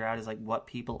trying to figure out is like what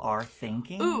people are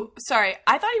thinking. Ooh, sorry.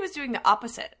 I thought he was doing the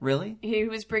opposite. Really? He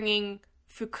was bringing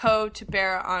Foucault to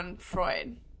bear on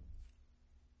Freud.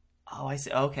 Oh, I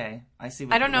see. Okay, I see.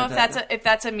 I don't know if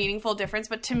that's a meaningful difference,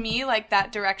 but to me, like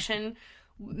that direction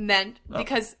meant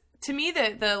because to me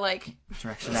the like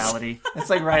directionality. It's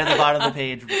like right at the bottom of the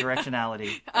page.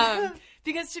 Directionality.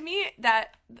 Because to me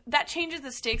that changes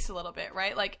the stakes a little bit,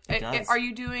 right? Like, does. are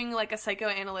you doing like a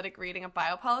psychoanalytic reading of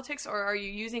biopolitics, or are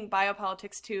you using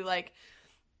biopolitics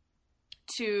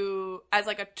as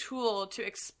like a tool to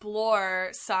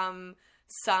explore some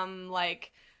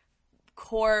like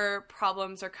core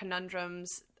problems or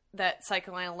conundrums that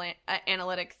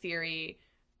psychoanalytic theory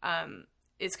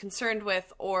is concerned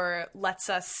with, or lets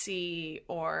us see,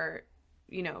 or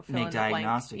fill make in the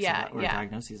diagnostics blank. about, or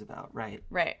diagnoses about, right?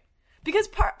 Because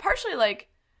partially, like,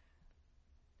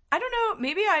 I don't know,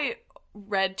 maybe I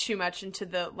read too much into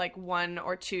the like one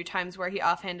or two times where he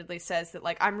offhandedly says that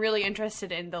like I'm really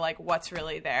interested in the like what's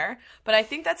really there, but I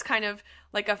think that's kind of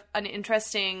like an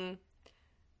interesting,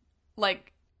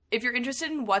 like, if you're interested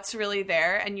in what's really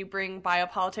there and you bring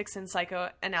biopolitics and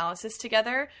psychoanalysis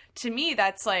together, to me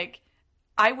that's like,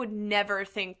 I would never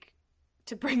think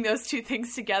to bring those two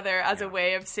things together as a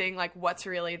way of seeing like what's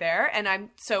really there. And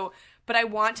but I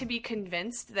want to be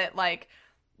convinced that like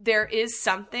there is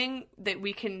something that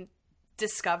we can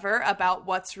discover about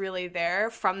what's really there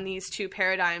from these two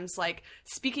paradigms, like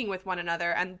speaking with one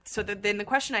another. And so then the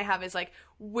question I have is like,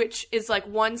 which is like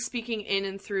one speaking in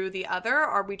and through the other?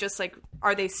 Are we just like,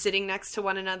 are they sitting next to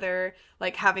one another,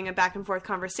 like having a back and forth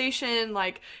conversation?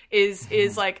 Like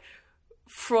is like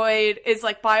Freud, is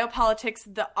like biopolitics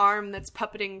the arm that's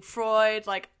puppeting Freud?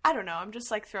 Like, I don't know. I'm just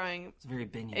like throwing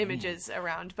images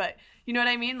around, but you know what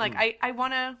I mean? Like I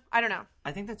want to, I don't know.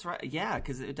 I think that's right. Yeah.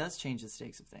 Cause it does change the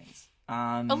stakes of things.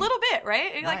 A little bit,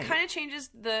 right? It like kind of changes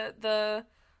the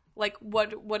like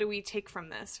what do we take from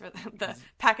this, or the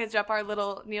package up our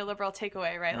little neoliberal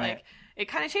takeaway, right? Like it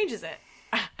kind of changes it.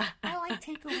 I like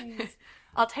takeaways.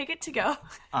 I'll take it to go.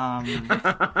 Like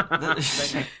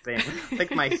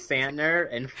my Santner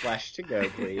and flesh to go,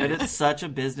 please. And it's such a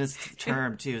business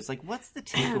term too. It's like, what's the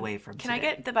takeaway from Can today?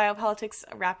 I get the biopolitics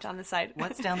wrapped on the side?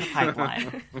 What's down the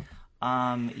pipeline?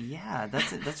 Yeah,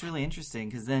 that's really interesting,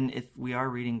 because then if we are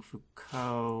reading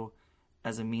Foucault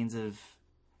as a means of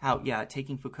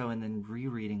taking Foucault and then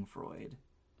rereading Freud.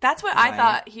 That's what I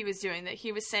thought he was doing, that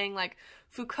he was saying like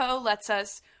Foucault lets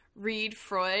us read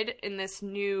Freud in this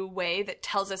new way that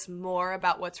tells us more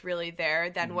about what's really there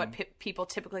than what people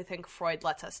typically think Freud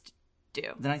lets us do.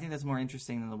 Then I think that's more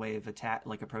interesting than the way of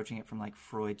approaching it from like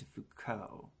Freud to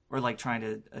Foucault, or like trying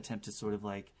to attempt to sort of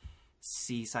like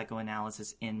see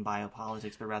psychoanalysis in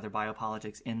biopolitics, but rather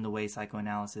biopolitics in the way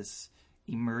psychoanalysis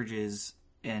emerges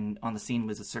and on the scene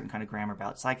with a certain kind of grammar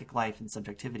about psychic life and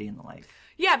subjectivity and the like.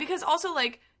 Yeah, because also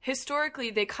like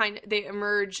historically they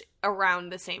emerge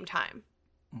around the same time.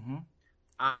 Mm-hmm.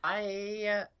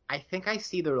 I think I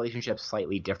see the relationship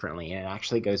slightly differently, and it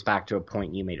actually goes back to a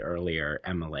point you made earlier,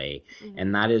 Emily,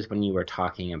 and that is when you were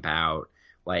talking about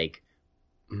like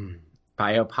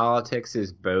biopolitics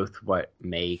is both what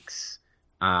makes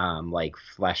like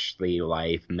fleshly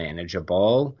life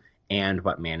manageable and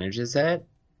what manages it.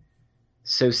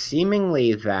 So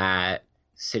seemingly that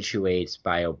situates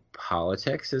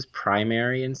biopolitics as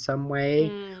primary in some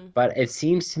way, but it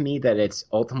seems to me that it's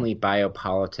ultimately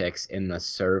biopolitics in the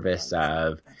service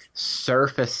of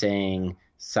surfacing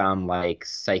some like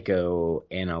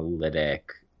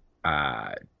psychoanalytic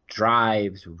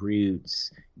drives,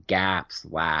 roots, gaps,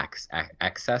 lacks,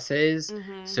 excesses,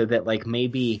 so that like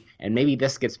maybe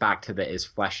this gets back to the is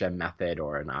flesh a method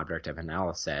or an object of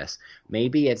analysis.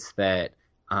 Maybe it's that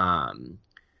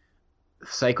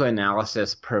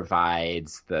psychoanalysis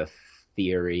provides the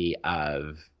theory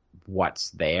of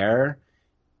what's there,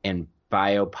 and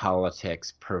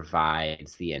biopolitics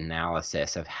provides the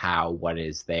analysis of how what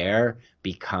is there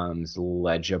becomes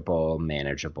legible,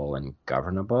 manageable, and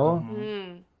governable.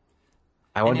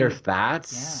 I wonder if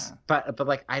that's, but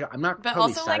like I'm not but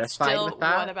totally also like satisfied still with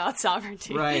that. what about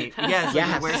sovereignty? Right.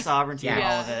 Yes. Where's sovereignty in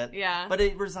all of it? Yeah. But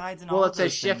it resides in all Well, of it's a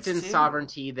those shift in things, too.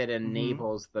 sovereignty that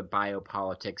enables the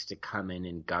biopolitics to come in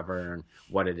and govern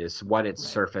what it is, what it's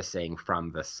surfacing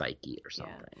from the psyche or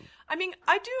something. Yeah. I mean,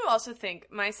 I do also think,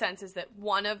 my sense is that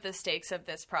one of the stakes of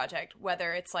this project,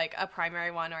 whether it's like a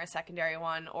primary one or a secondary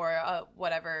one or a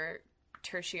whatever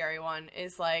tertiary one,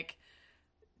 is like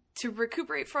to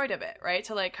recuperate Freud a bit, right?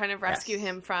 To like kind of rescue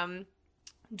him from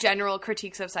general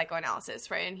critiques of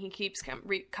psychoanalysis, right? And he keeps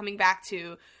coming back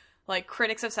to like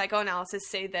critics of psychoanalysis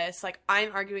say this, like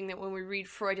I'm arguing that when we read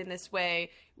Freud in this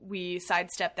way, we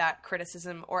sidestep that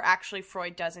criticism, or actually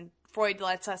Freud doesn't. Freud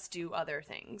lets us do other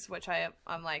things, which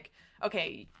I'm like,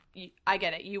 okay, I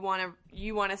get it. You want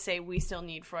to say we still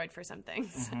need Freud for some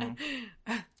things.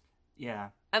 Yeah.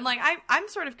 And like I'm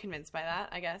sort of convinced by that,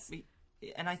 I guess.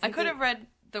 And I could have read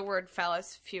the word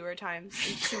phallus fewer times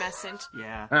in tumescent.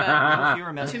 Yeah. But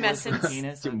fewer metaphors for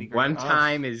penis, that'd be great. One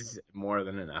time is more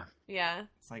than enough. Yeah.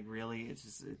 It's like really,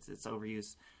 it's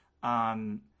overuse.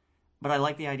 But I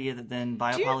like the idea that then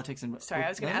biopolitics and... Sorry, I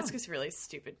was going to ask this really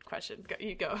stupid question.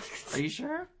 You go. Are you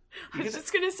sure? I was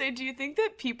just going to say, do you think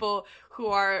that people who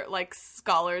are, like,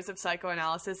 scholars of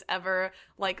psychoanalysis ever,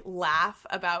 like, laugh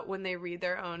about when they read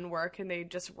their own work and they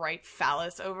just write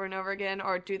phallus over and over again?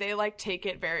 Or do they, like, take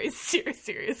it very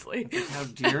seriously? Like, how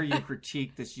dare you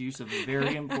critique this use of a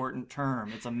very important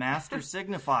term? It's a master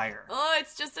signifier. Oh,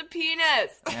 it's just a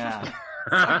penis. Yeah.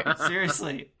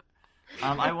 Seriously.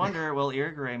 I wonder, well,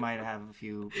 Irigaray might have a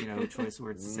few, choice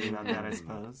words to say about that, I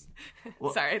suppose.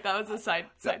 Well, sorry, that was a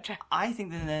sidetrack. I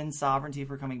think that then sovereignty, if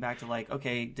we're coming back to like,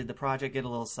 okay, did the project get a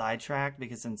little sidetracked?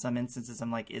 Because in some instances, I'm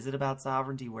like, is it about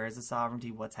sovereignty? Where's the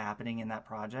sovereignty? What's happening in that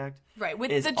project? Right,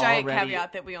 with the giant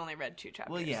caveat that we only read 2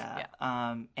 chapters. Well, yeah.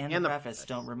 And the preface,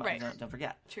 don't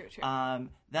forget. True.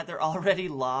 That they're already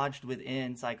lodged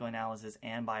within psychoanalysis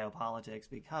and biopolitics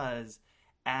because...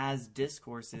 as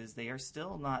discourses, they are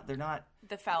still not, they're not...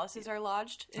 The fallacies are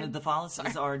lodged? The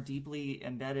fallacies are deeply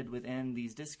embedded within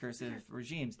these discursive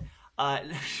regimes.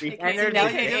 This is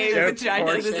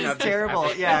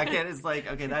terrible. Yeah, it's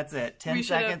like, okay, that's it. 10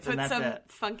 seconds and that's it. We should have put some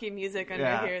funky music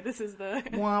under here. This is the...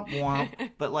 Womp,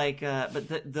 womp. But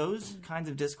those kinds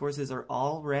of discourses are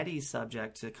already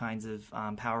subject to kinds of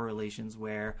power relations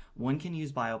where one can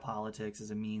use biopolitics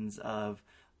as a means of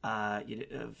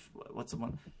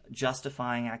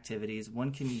justifying activities.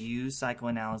 One can use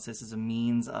psychoanalysis as a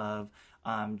means of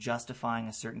justifying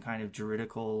a certain kind of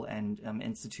juridical and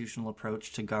institutional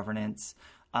approach to governance.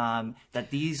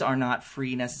 That these are not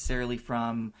free necessarily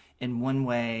from, in one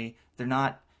way, they're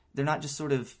not just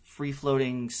sort of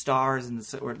free-floating stars in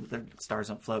the, or the stars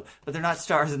don't float, but they're not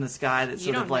stars in the sky that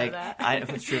sort of like,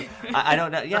 it's true. I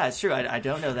don't know. Yeah, it's true. I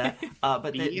don't know that.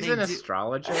 But he's an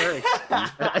astrologer.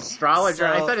 Astrologer. So,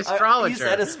 I said astrologer. You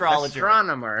said astrologer.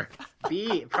 Astronomer.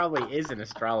 B probably is an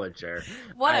astrologer.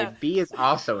 B is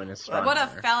also an astronomer. What a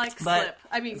phallic slip.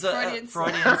 Freudian slip.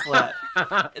 Freudian slip.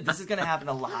 This is going to happen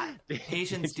a lot.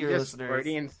 Patience, dear listeners.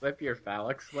 Freudian slip your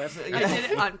phallic slip? I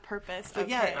did it on purpose. Okay.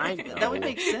 Yeah, I know. That would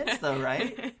make sense, though,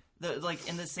 right?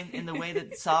 In the way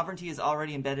that sovereignty is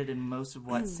already embedded in most of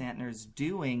what Santner's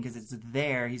doing, because it's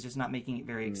there. He's just not making it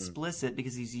very explicit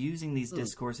because he's using these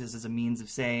discourses as a means of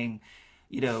saying,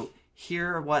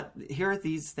 here are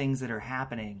these things that are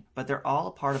happening, but they're all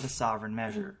a part of a sovereign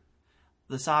measure.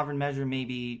 The sovereign measure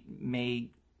may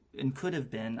and could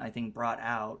have been, I think, brought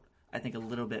out, I think, a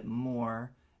little bit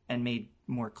more and made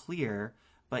more clear.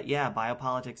 But yeah,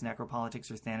 biopolitics, necropolitics,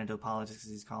 or thanadopolitics, as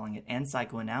he's calling it, and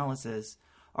psychoanalysis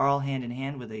are all hand in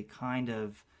hand with a kind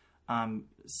of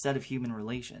set of human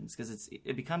relations, because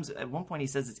it becomes, at one point he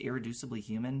says it's irreducibly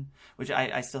human, which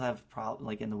I still have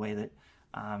in the way that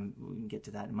we can get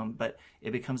to that in a moment, but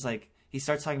it becomes like he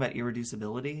starts talking about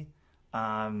irreducibility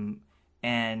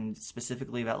and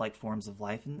specifically about like forms of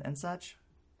life and such.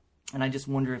 And I just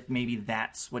wonder if maybe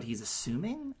that's what he's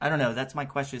assuming. I don't know. That's my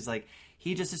question, is like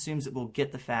he just assumes that we'll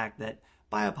get the fact that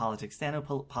biopolitics,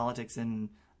 thanadopolitics, and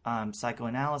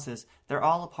psychoanalysis, they're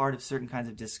all a part of certain kinds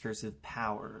of discursive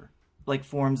power, like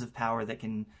forms of power that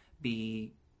can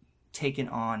be taken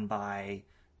on by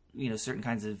certain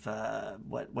kinds of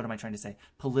what am I trying to say?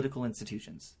 Political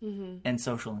institutions and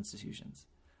social institutions.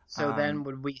 So then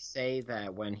would we say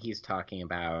that when he's talking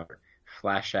about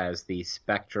flesh as the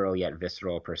spectral yet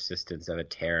visceral persistence of a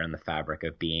tear in the fabric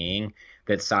of being,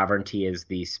 that sovereignty is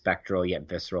the spectral yet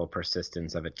visceral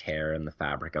persistence of a tear in the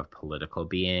fabric of political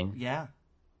being? Yeah.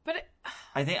 But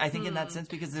I think in that sense,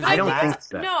 because there's I don't think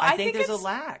so. No, I think there's a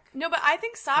lack. No, but I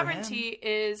think sovereignty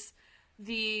is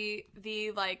the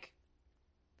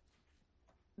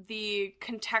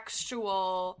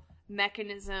contextual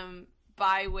mechanism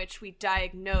by which we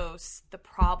diagnose the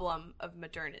problem of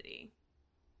modernity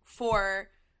for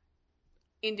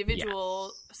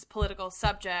individual political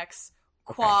subjects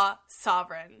qua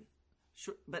sovereign.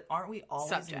 Sure, but aren't we always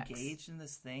subjects engaged in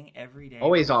this thing every day?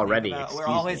 Always already. We're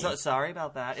always sorry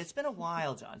about that. It's been a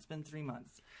while, John. It's been 3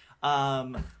 months.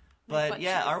 But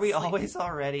yeah, are we always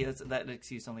already? That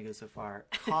excuse only goes so far.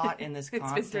 Caught in this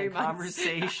constant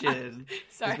conversation.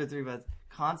 Sorry. It's been 3 months.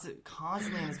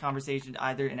 Constantly in this conversation,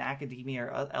 either in academia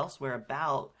or elsewhere,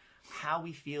 about how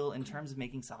we feel in terms of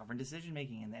making sovereign decision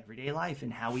making in everyday life,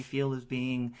 and how we feel as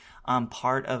being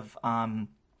part of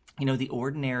the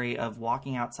ordinary of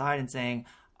walking outside and saying,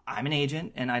 I'm an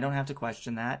agent, and I don't have to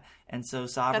question that. And so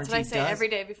sovereignty That's what I say every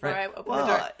day before I open the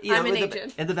door. I'm an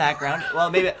agent. In the background.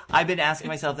 Well, maybe I've been asking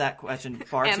myself that question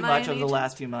far too much over the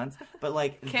last few months. But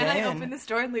can I open this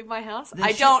door and leave my house?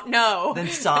 I don't know. Then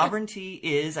sovereignty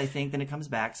is, I think, then it comes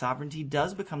back. Sovereignty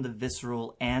does become the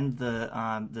visceral and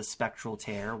the spectral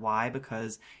tear. Why?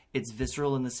 Because It's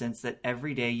visceral in the sense that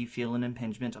every day you feel an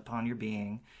impingement upon your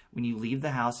being. When you leave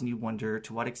the house and you wonder,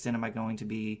 to what extent am I going to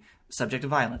be subject to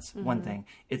violence? One thing.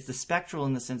 It's the spectral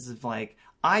in the sense of like,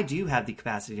 I do have the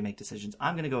capacity to make decisions.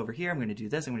 I'm going to go over here. I'm going to do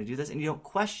this. I'm going to do this. And you don't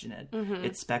question it.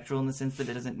 It's spectral in the sense that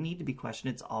it doesn't need to be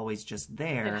questioned. It's always just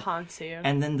there. It haunts you.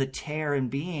 And then the tear in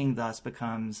being thus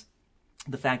becomes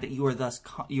the fact that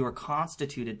you are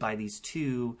constituted by these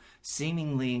two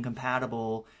seemingly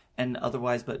incompatible and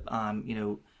otherwise, but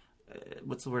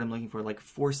what's the word I'm looking for? Like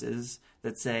forces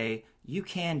that say you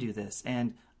can do this,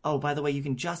 and oh, by the way, you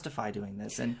can justify doing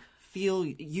this, and feel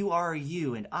you are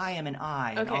you, and I am an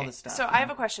I, and all this stuff. So I have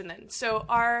a question then. So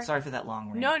sorry for that long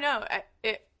rant. No,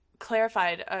 it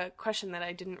clarified a question that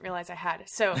I didn't realize I had.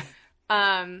 So,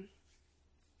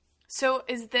 so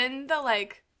is then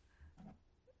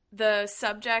the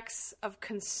subjects of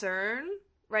concern,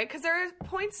 right? Because there are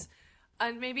points,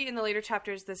 and maybe in the later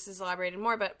chapters this is elaborated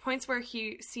more, but points where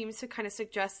he seems to kind of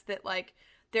suggest that like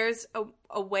there's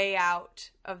a way out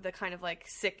of the kind of like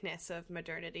sickness of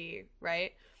modernity,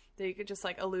 right? That you could just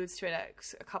like alludes to it at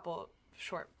a couple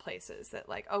short places that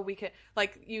like, oh, we could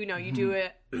like, you do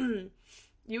it,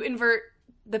 you invert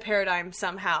the paradigm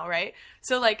somehow, right?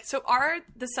 So are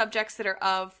the subjects that are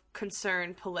of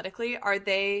concern politically, are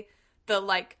they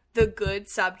the good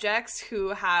subjects who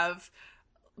have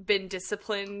been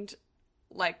disciplined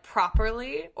like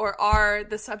properly, or are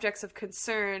the subjects of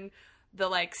concern the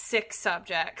like sick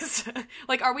subjects?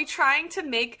 Like, are we trying to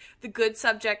make the good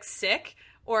subjects sick,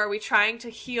 or are we trying to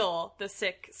heal the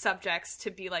sick subjects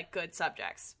to be like good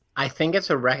subjects? I think it's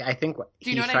I think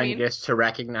he's trying just to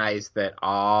recognize that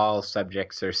all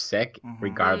subjects are sick,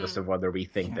 regardless of whether we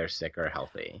think they're sick or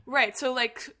healthy. Right. So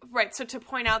so to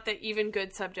point out that even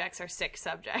good subjects are sick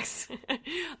subjects.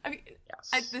 I mean,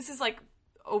 yes. This is like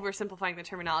oversimplifying the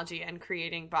terminology and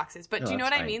creating boxes, but do you know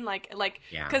what I mean? Like,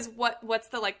 because what's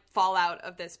the like fallout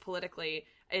of this politically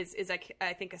is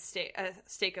I think a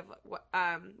stake of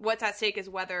what's at stake is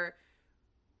whether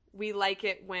we like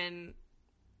it when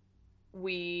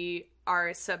we are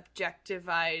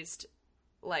subjectivized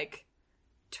like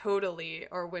totally,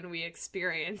 or when we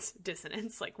experience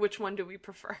dissonance. Like, which one do we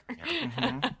prefer?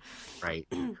 Right.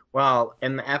 Well,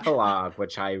 in the epilogue,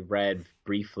 which I read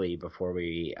briefly before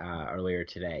we earlier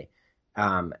today,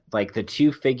 like the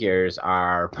two figures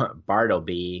are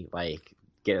Bartleby, like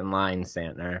get in line,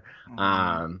 Santner,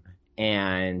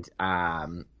 and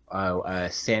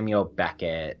Samuel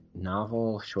Beckett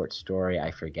novel, short story,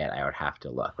 I forget, I would have to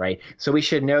look, right? So we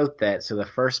should note that, so the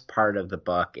first part of the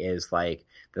book is like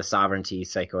the sovereignty,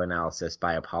 psychoanalysis,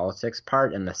 biopolitics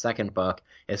part, and the second book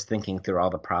is thinking through all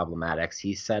the problematics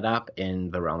he's set up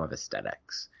in the realm of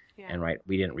aesthetics. Yeah. And right,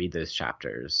 we didn't read those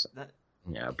chapters,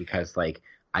 because like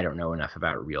I don't know enough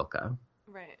about Rilke.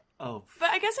 Right. Oh. But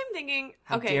I guess I'm thinking,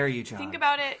 how dare you, John? Think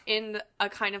about it in a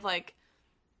kind of like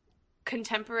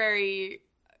contemporary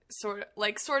sort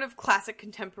of classic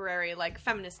contemporary like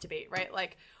feminist debate, right?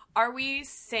 Like, are we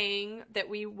saying that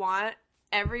we want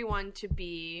everyone to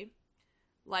be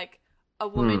like a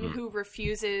woman who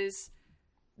refuses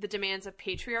the demands of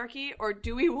patriarchy, or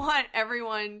do we want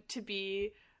everyone to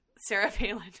be Sarah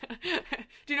Palin?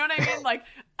 Do you know what I mean? Like,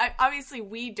 obviously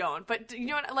we don't, but do you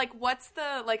know what, like, what's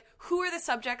the, like, who are the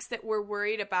subjects that we're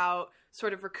worried about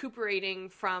sort of recuperating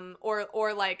from,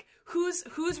 or like, whose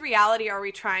reality are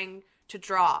we trying to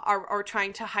draw, or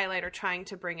trying to highlight, or trying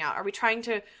to bring out? Are we trying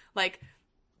to like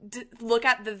look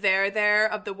at the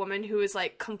there of the woman who is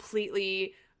like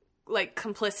completely like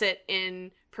complicit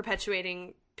in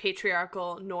perpetuating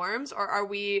patriarchal norms, or are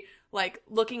we like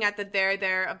looking at the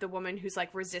there of the woman who's like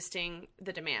resisting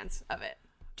the demands of it?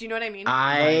 Do you know what I mean?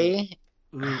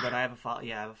 But I have a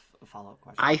follow-up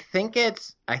question. I think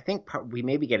we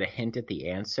maybe get a hint at the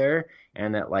answer,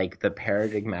 and that like the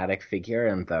paradigmatic figure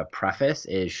in the preface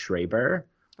is Schreber.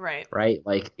 Right. Right?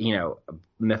 Like,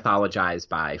 mythologized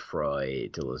by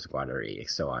Freud, Deleuze-Guattari,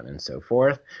 so on and so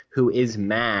forth, who is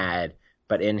mad,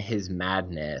 but in his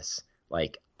madness,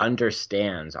 like,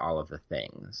 understands all of the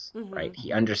things, right?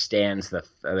 He understands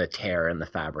the tear in the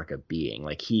fabric of being.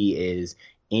 Like, he's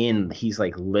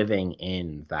like living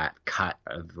in that cut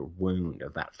of the wound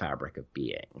of that fabric of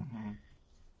being.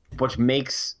 Which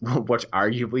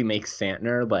arguably makes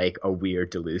Santner like a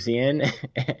weird Deleuzian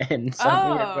in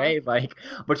some weird way. Like,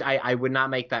 which I would not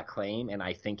make that claim, and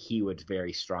I think he would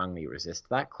very strongly resist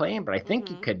that claim, but I think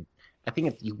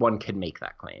one could make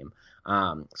that claim.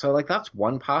 So like that's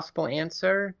one possible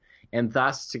answer. And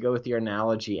thus, to go with your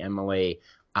analogy, Emily,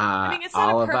 I mean, it's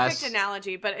not a perfect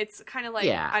analogy, but it's kind of like,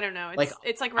 I don't know.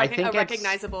 It's like a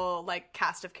recognizable like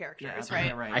cast of characters,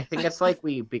 right? I think it's like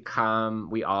we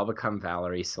all become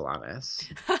Valerie Solanas.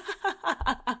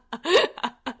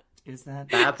 Is that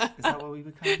That's- is that what we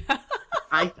become?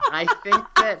 I think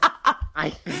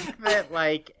that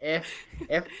like if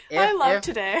I love if,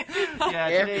 today. Yeah,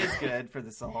 If- today is good for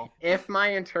the soul. if my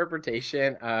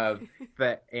interpretation of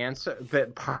the answer,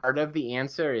 that part of the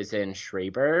answer is in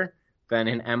Schreber, then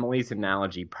in Emily's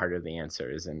analogy, part of the answer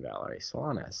is in Valerie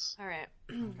Solanas. All right.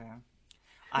 Okay.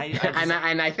 I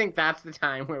And I think that's the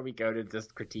time where we go to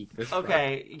just critique this book.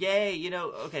 okay, yay!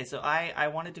 Okay. So I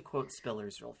wanted to quote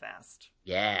Spillers real fast.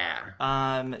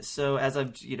 Yeah. So as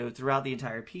I've throughout the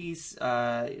entire piece,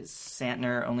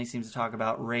 Santner only seems to talk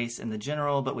about race in the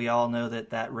general, but we all know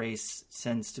that race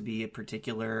tends to be a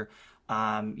particular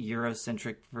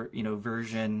Eurocentric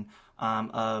version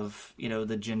of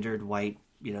the gendered white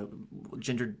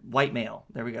male.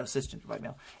 There we go, cisgendered white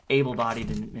male, able-bodied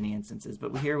in many instances.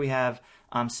 But here we have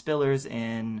Spillers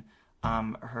in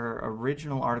her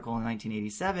original article in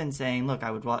 1987 saying, "Look,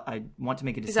 I want to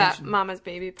make a distinction." Is that Mama's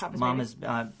Baby, Papa's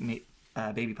Baby?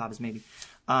 Baby, Papa's Maybe.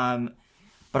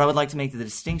 But I would like to make the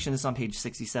distinction. This is on page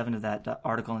 67 of that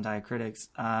article in Diacritics.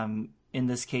 In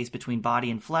this case, between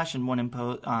body and flesh, and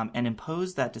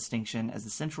impose that distinction as the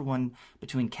central one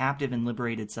between captive and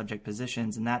liberated subject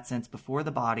positions. In that sense, before the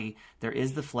body, there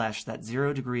is the flesh, that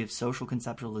 0 degree of social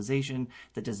conceptualization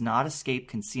that does not escape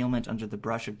concealment under the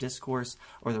brush of discourse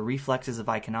or the reflexes of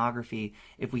iconography.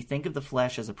 If we think of the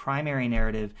flesh as a primary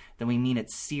narrative, then we mean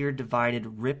its seared,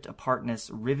 divided, ripped apartness,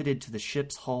 riveted to the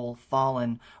ship's hull,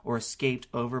 fallen, or escaped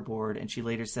overboard. And she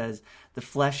later says, the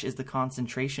flesh is the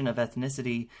concentration of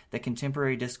ethnicity that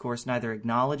contemporary discourse neither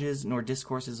acknowledges nor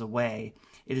discourses away.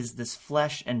 It is this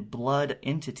flesh and blood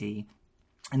entity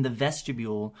in the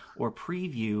vestibule or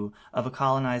preview of a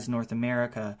colonized North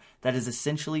America that is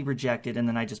essentially rejected, and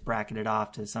then I just bracketed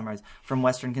off to summarize, from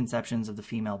Western conceptions of the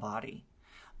female body.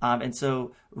 And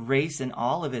so race in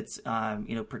all of its,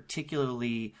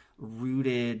 particularly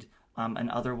rooted and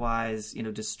otherwise,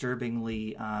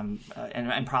 disturbingly and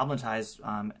problematized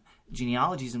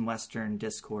genealogies in Western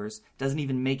discourse doesn't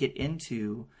even make it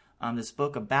into this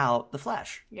book about the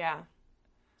flesh. Yeah.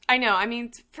 I know. I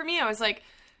mean, for me, I was like,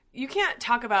 you can't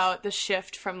talk about the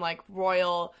shift from like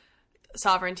royal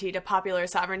sovereignty to popular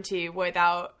sovereignty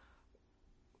without,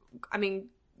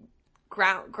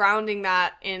 grounding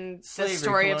that in Slavery, the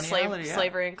story of coloniality,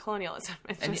 slavery and colonialism.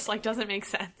 It And just like doesn't make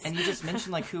sense. And you just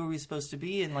mentioned like who are we supposed to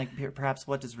be, and like perhaps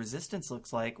what does resistance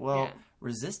looks like? Well, Yeah.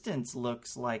 resistance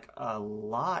looks like a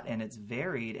lot, and it's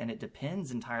varied, and it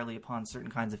depends entirely upon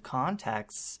certain kinds of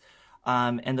contexts.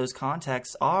 And those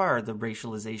contexts are the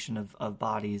racialization of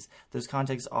bodies. Those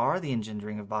contexts are the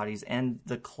engendering of bodies and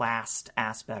the classed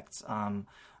aspects and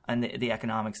the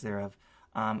economics thereof.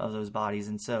 Of those bodies,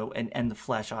 and so and the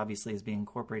flesh obviously is being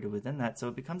incorporated within that. So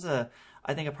it becomes I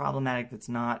think a problematic that's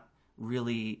not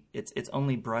really it's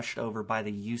only brushed over by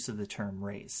the use of the term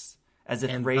race, as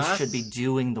if race should be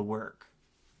doing the work.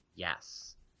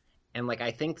 Yes. And like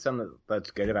I think some of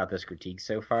what's good about this critique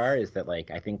so far is that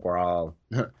like I think we're all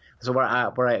so where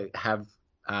I have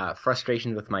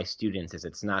frustration with my students is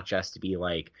it's not just to be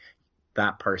like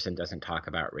that person doesn't talk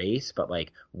about race, but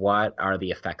like what are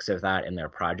the effects of that in their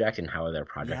project and how their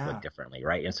project look differently,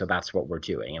 right? And so that's what we're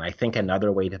doing. And I think another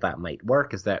way that might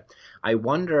work is that I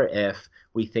wonder if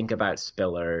we think about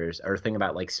Spillers or think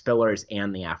about like Spillers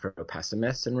and the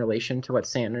Afro-pessimists in relation to what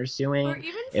Santner's doing. Or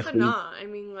even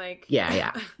Fanon.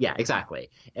 Yeah, exactly.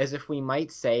 As if we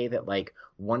might say that like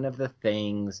one of the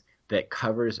things that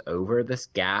covers over this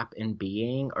gap in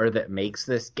being, or that makes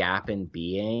this gap in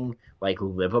being like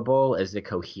livable as a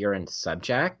coherent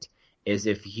subject, is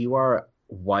if you are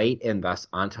white and thus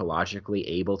ontologically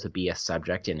able to be a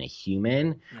subject and a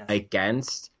human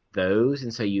against those,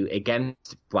 and so you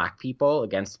against black people,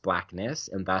 against blackness,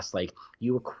 and thus like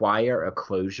you acquire a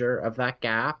closure of that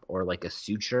gap or like a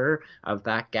suture of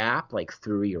that gap like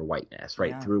through your whiteness,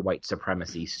 right? Through white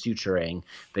supremacy, suturing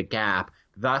the gap,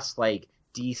 thus like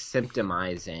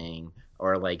desymptomizing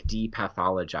or like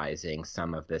depathologizing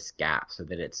some of this gap so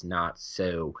that it's not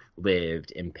so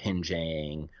lived,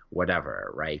 impinging,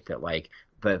 whatever, right? That like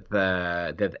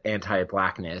the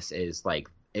anti-blackness is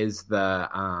the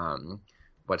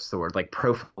what's the word, like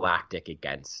prophylactic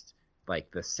against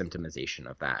like the symptomization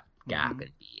of that gap in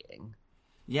being.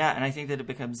 Yeah, and I think that it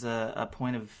becomes a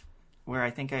point of where I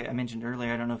think I mentioned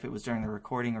earlier, I don't know if it was during the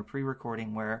recording or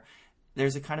pre-recording, where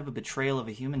there's a kind of a betrayal of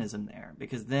a humanism there,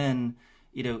 because then,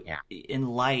 in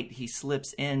Light, he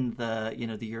slips in the,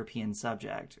 the European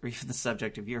subject, or even the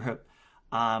subject of Europe,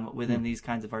 within these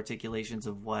kinds of articulations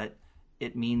of what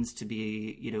it means to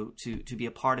be, to be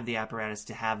a part of the apparatus,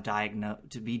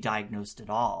 to be diagnosed at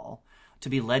all, to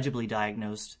be legibly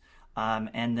diagnosed,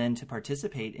 and then to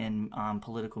participate in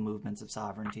political movements of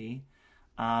sovereignty.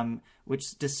 which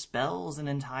dispels an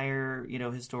entire,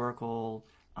 historical,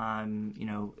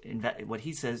 what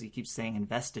he says, he keeps saying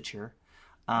investiture.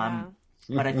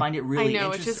 But I find it really I know,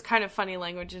 interesting. which is kind of funny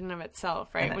language in and of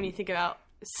itself, right? When you think about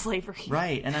slavery.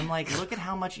 Right. And I'm like, look at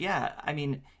how much,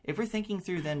 if we're thinking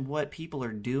through then what people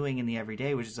are doing in the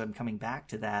everyday, which is, I'm coming back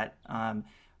to that,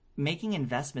 making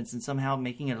investments and somehow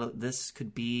making it, this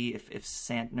could be, if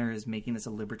Santner is making this a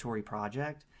liberatory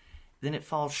project, then it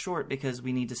falls short because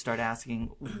we need to start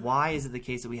asking, why is it the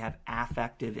case that we have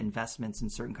affective investments in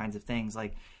certain kinds of things?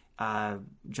 Like,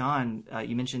 John,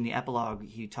 you mentioned the epilogue,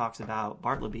 he talks about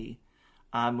Bartleby.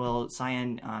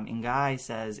 Cyan Ngai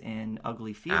says in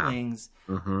Ugly Feelings,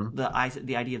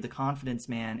 the idea of the confidence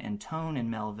man and tone in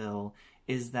Melville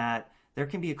is that there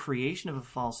can be a creation of a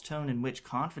false tone in which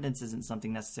confidence isn't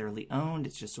something necessarily owned.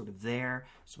 It's just sort of there.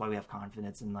 That's why we have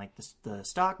confidence in like the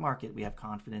stock market. We have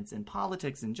confidence in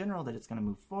politics in general that it's going to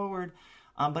move forward.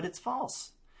 But it's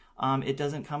false. It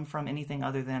doesn't come from anything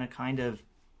other than a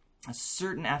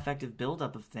certain affective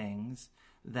buildup of things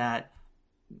that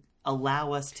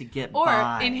allow us to get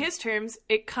by. Or in his terms,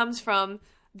 it comes from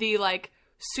the like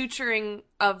suturing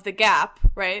of the gap,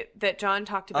 right? That John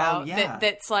talked about.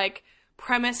 That's like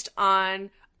premised on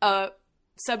a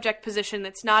subject position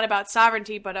that's not about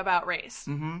sovereignty but about race.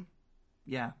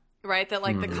 Yeah. Right? That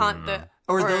like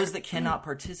or those that cannot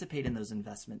participate in those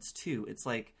investments too. It's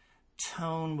like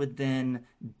tone would then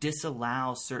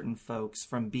disallow certain folks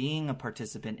from being a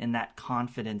participant in that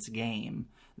confidence game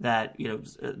that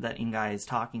that Ngai is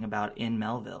talking about in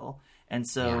Melville. And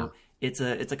so it's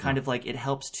a kind of like, it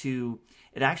helps to,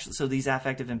 it actually, so these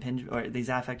affective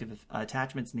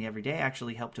attachments in the everyday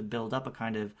actually help to build up a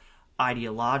kind of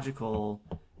ideological,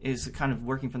 is kind of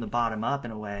working from the bottom up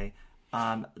in a way,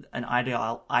 an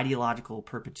ideological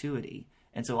perpetuity.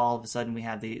 And so all of a sudden we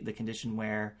have the condition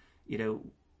where,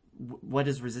 what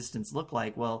does resistance look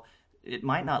like? Well, it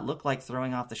might not look like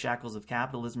throwing off the shackles of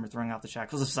capitalism or throwing off the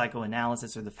shackles of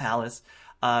psychoanalysis or the phallus.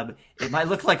 It might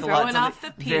look like throwing off the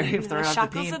peen, throwing the off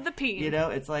shackles the peen. of the peen.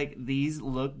 It's like these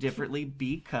look differently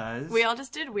because we all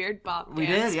just did weird bop we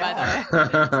dance, did, yeah. by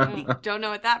the way. Don't know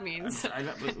what that means.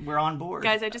 We're on board.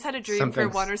 Guys, I just had a dream for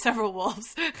one or several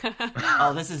wolves.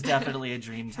 Oh, this is definitely a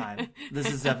dream time.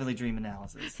 This is definitely dream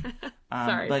analysis.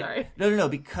 Sorry. No,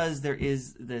 because there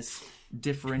is this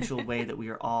differential way that we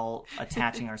are all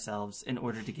attaching ourselves in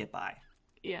order to get by.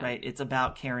 Yeah. Right? It's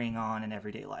about carrying on in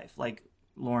everyday life. Like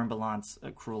Lauren Ballant's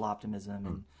Cruel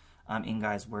Optimism and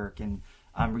Ngai's work, and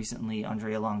recently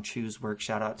Andrea Long Chu's work.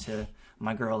 Shout out to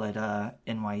my girl at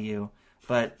NYU.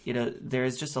 But,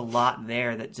 there's just a lot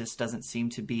there that just doesn't seem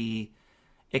to be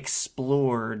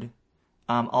explored,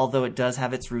 although it does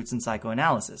have its roots in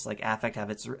psychoanalysis. Like affect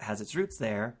has its roots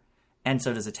there, and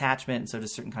so does attachment, and so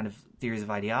does certain kind of theories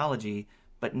of ideology,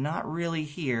 but not really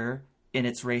here in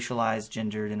its racialized,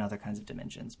 gendered, and other kinds of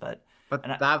dimensions. But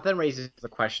that then raises the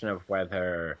question of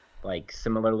whether, like,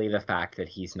 similarly, the fact that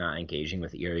he's not engaging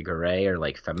with Irigaray or,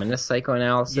 like, feminist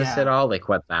psychoanalysis at all, like,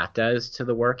 what that does to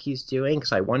the work he's doing.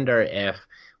 Because I wonder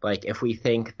if we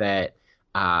think that,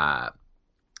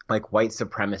 like, white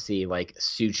supremacy, like,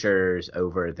 sutures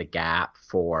over the gap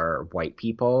for white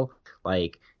people,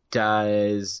 like,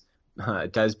 does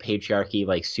patriarchy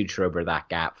like suture over that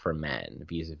gap for men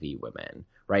vis-a-vis women,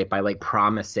 right? By like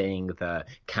promising the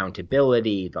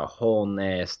accountability, the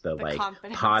wholeness, the like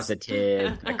confidence.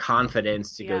 Positive, the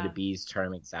confidence to go to B's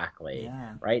term exactly,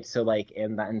 right? So like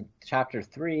in chapter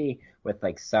 3 with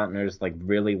like Santner's like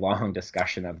really long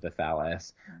discussion of the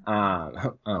phallus,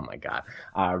 oh my god,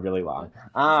 really long.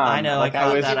 I know, like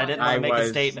I didn't want to make a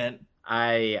statement.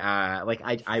 I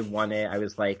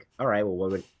was like, all right, well,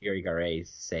 what would Irigaray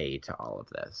say to all of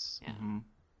this? Yeah.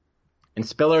 And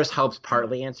Spillers helps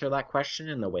partly answer that question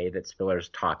in the way that Spillers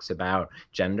talks about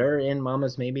gender in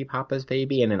Mama's Maybe, Papa's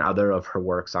Baby, and in other of her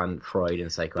works on Freud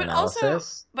and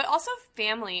psychoanalysis. But also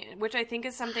family, which I think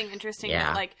is something interesting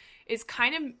that like is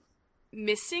kind of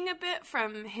missing a bit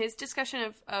from his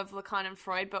discussion of Lacan and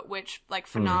Freud, but which like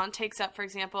Fanon takes up, for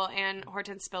example, and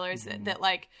Hortense Spillers,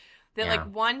 like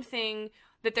one thing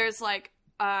that there's like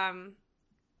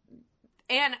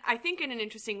and I think in an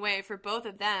interesting way for both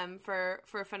of them, for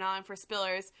Fanon and for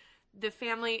Spillers, the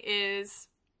family is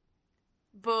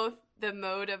both the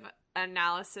mode of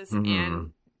analysis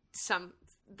and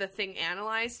the thing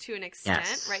analyzed to an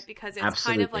extent, right? Because it's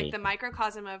kind of like the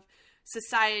microcosm of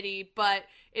society, but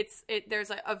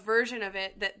there's a version of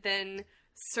it that then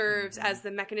serves as the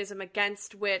mechanism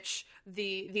against which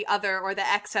the other or the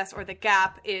excess or the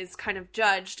gap is kind of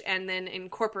judged and then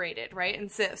incorporated, right?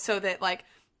 And so that like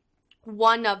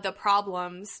one of the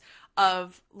problems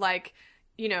of like,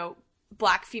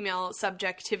 Black female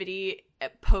subjectivity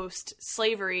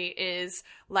post-slavery is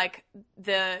like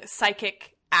the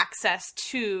psychic access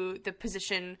to the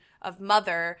position of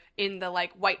mother in the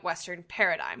like white Western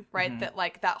paradigm, right? That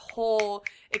like that whole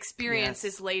experience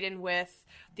is laden with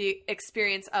the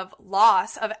experience of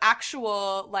loss, of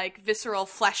actual like visceral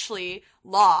fleshly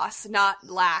loss, not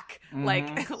lack,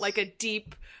 like a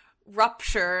deep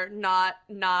rupture, not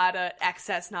a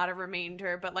excess, not a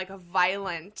remainder, but like a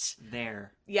violent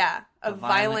a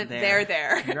violent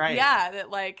there. Right. Yeah, that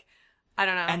like I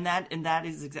don't know. And that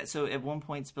is so at one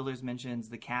point Spillers mentions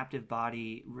the captive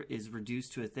body is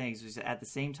reduced to a thing. So at the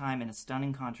same time, in a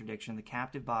stunning contradiction, the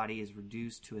captive body is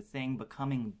reduced to a thing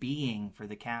becoming being for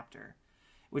the captor,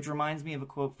 which reminds me of a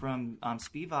quote from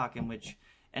Spivak in which,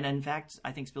 and in fact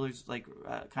I think Spillers like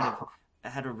kind of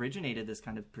had originated this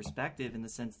kind of perspective in the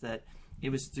sense that it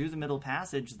was through the Middle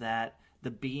Passage that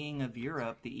the being of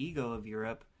Europe, the ego of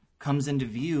Europe, comes into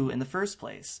view in the first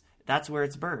place. That's where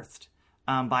it's birthed.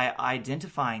 By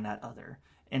identifying that other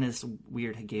in this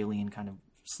weird Hegelian kind of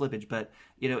slippage, but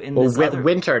in this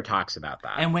Winter talks about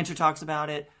that, and Winter talks about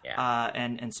it,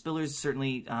 and Spillers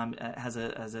certainly has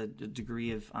a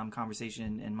degree of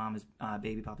conversation in Mama's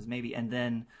Baby, Papa's Maybe, and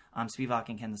then Spivak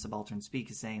and Can the Subaltern Speak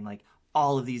is saying like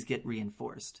all of these get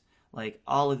reinforced, like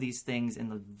all of these things in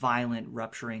the violent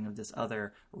rupturing of this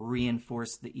other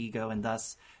reinforce the ego, and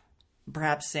thus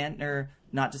perhaps Santner,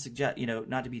 not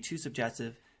to be too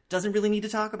subjective, doesn't really need to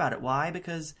talk about it. Why?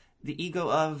 Because the ego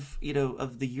of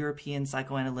the European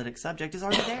psychoanalytic subject is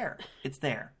already there. It's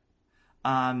there.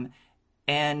 And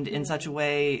in such a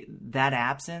way, that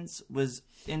absence was,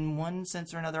 in one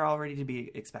sense or another, already to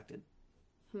be expected.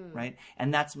 Right?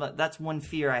 And that's one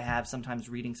fear I have sometimes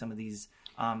reading some of these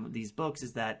books,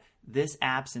 is that this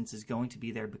absence is going to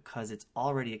be there because it's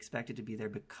already expected to be there,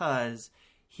 because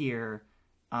here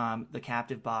the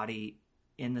captive body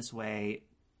in this way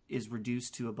is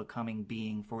reduced to a becoming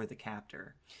being for the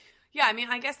captor. Yeah, I mean,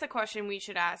 I guess the question we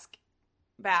should ask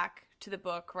back to the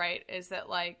book, right, is that,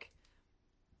 like,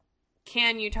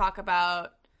 can you talk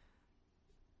about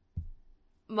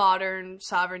modern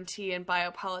sovereignty and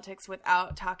biopolitics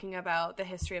without talking about the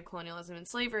history of colonialism and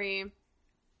slavery?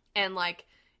 And, like,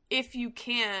 if you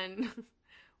can,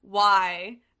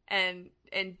 why? And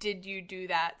did you do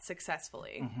that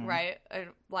successfully, right?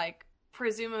 Like,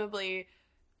 presumably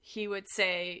he would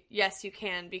say, yes, you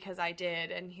can, because I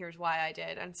did, and here's why I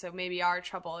did. And so maybe our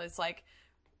trouble is like,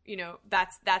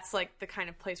 that's like the kind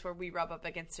of place where we rub up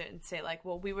against it and say like,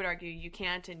 well, we would argue you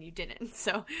can't and you didn't.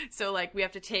 So like we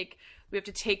have to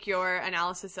take your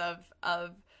analysis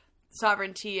of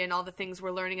sovereignty and all the things we're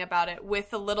learning about it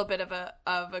with a little bit of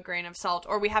a grain of salt,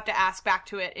 or we have to ask back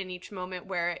to it in each moment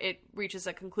where it reaches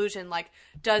a conclusion. Like,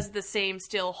 does the same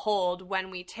still hold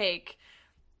when we take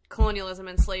colonialism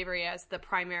and slavery as the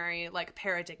primary, like,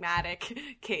 paradigmatic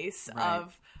case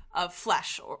of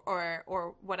flesh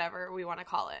or whatever we want to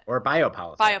call it, or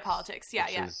biopolitics.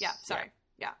 Sorry.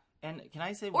 And can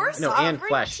I say or no, and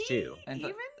flesh too,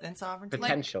 and sovereignty,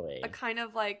 potentially, like a kind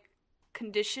of like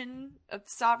condition of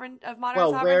modern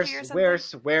well, sovereignty or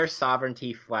something? where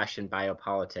sovereignty, flesh, and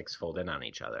biopolitics fold in on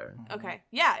each other. Okay.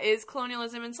 Yeah, is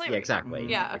colonialism and slavery. Yeah, exactly.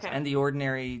 Yeah, okay. And the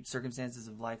ordinary circumstances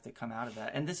of life that come out of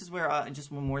that. And this is where,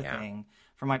 just one more thing,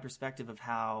 from my perspective of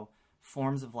how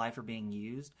forms of life are being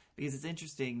used, because it's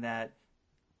interesting that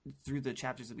through the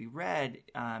chapters that we read,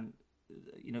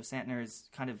 Santner is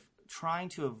kind of trying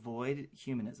to avoid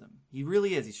humanism. He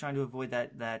really is. He's trying to avoid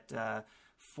that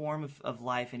form of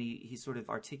life, and he sort of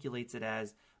articulates it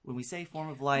as, when we say form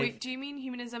of life... Wait, do you mean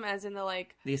humanism as in the,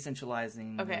 like... The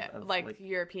essentializing... Okay, of like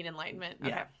European Enlightenment.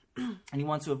 Yeah. Okay. And he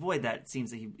wants to avoid that. It seems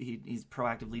that he's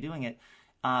proactively doing it.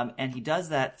 And he does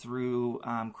that through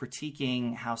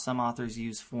critiquing how some authors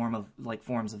use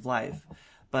forms of life.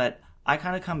 But I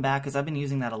kind of come back, because I've been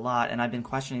using that a lot, and I've been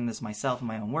questioning this myself in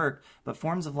my own work, but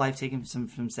forms of life taken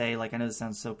from say, like, I know this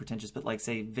sounds so pretentious, but like,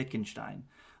 say, Wittgenstein.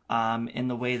 In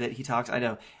the way that he talks. I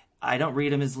know I don't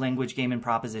read him as language, game, and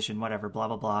proposition, whatever, blah,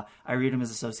 blah, blah. I read him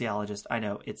as a sociologist. I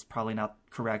know it's probably not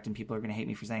correct and people are going to hate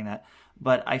me for saying that.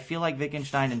 But I feel like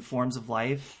Wittgenstein in Forms of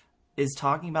Life is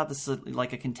talking about this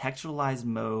like a contextualized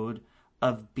mode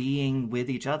of being with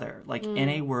each other, like in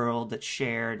a world that's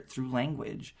shared through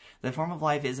language. The form of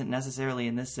life isn't necessarily,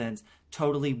 in this sense,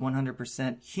 totally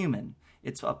 100% human.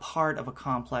 It's a part of a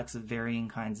complex of varying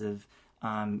kinds of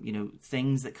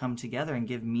things that come together and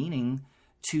give meaning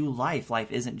to life.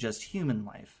 Life isn't just human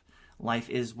life. Life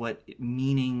is what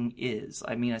meaning is.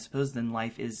 I mean, I suppose then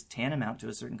life is tantamount to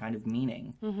a certain kind of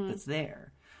meaning that's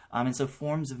there. And so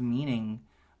forms of meaning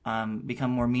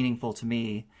become more meaningful to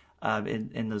me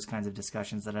in those kinds of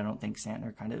discussions that I don't think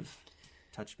Santner kind of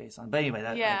touched base on. But anyway,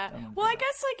 I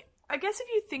guess, like, I guess if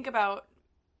you think about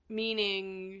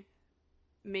meaning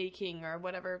making or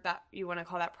whatever that you want to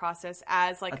call that process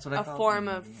as like a form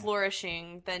of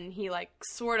flourishing, then he like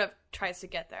sort of tries to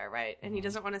get there, right? And he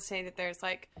doesn't want to say that there's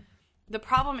like, the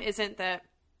problem isn't that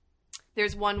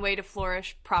there's one way to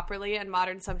flourish properly and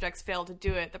modern subjects fail to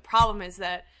do it. The problem is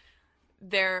that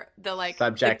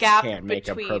subjects the gap can't make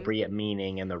between, appropriate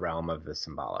meaning in the realm of the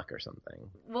symbolic or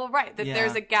something. Well, right, that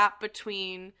there's a gap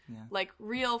between like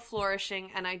real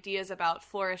flourishing and ideas about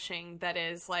flourishing that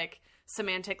is like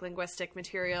semantic, linguistic,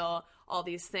 material, all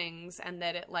these things, and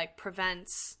that it like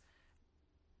prevents.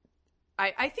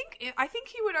 I think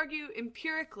he would argue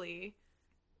empirically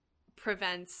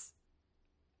prevents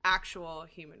actual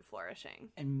human flourishing.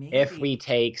 And maybe... if we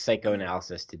take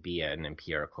psychoanalysis to be an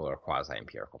empirical or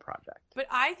quasi-empirical project. But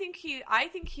I think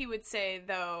he would say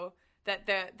though that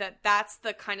that's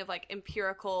the kind of like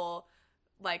empirical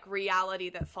like reality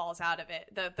that falls out of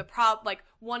it. Like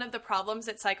one of the problems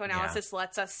that psychoanalysis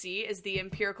lets us see is the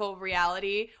empirical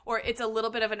reality, or it's a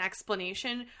little bit of an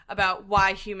explanation about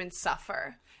why humans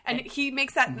suffer. And he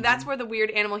makes that, that's where the weird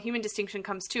animal-human distinction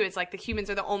comes too. It's like the humans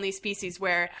are the only species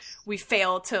where we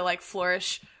fail to like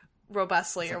flourish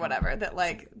robustly or whatever,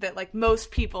 that most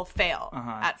people fail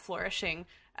at flourishing,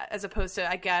 as opposed to,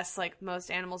 I guess, like most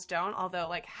animals don't. Although,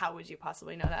 like, how would you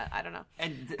possibly know that? I don't know.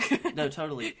 And no,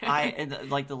 totally. I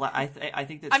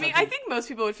think that. I mean, I think most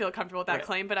people would feel comfortable with that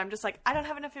claim, but I'm just like, I don't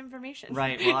have enough information.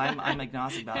 Right. Well, I'm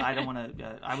agnostic about it. I don't want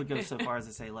to. I would go so far as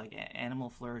to say like animal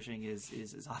flourishing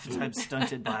is oftentimes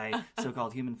stunted by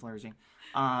so-called human flourishing.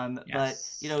 But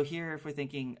here if we're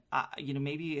thinking,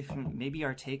 maybe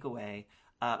our takeaway.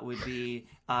 Would be,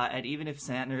 and even if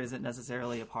Santner isn't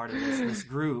necessarily a part of this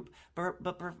group,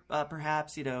 but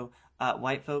perhaps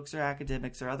white folks or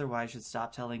academics or otherwise should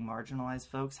stop telling marginalized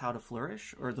folks how to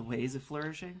flourish or the ways of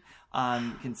flourishing,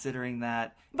 considering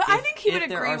that. But I think he would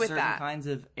agree with that. There are certain kinds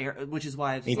of, which is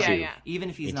why,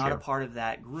 even if he's not a part of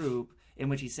that group in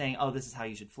which he's saying, "Oh, this is how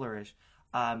you should flourish,"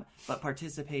 but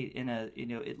participate in at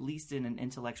least in an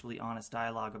intellectually honest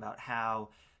dialogue about how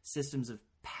systems of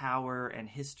power and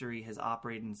history has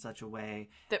operated in such a way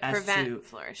that as to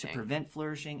prevent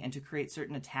flourishing and to create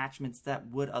certain attachments that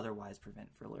would otherwise prevent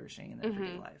flourishing in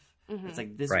everyday life. It's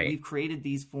like this: we've created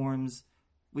these forms,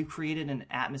 we've created an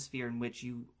atmosphere in which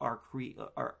you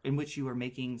are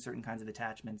making certain kinds of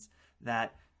attachments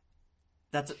that's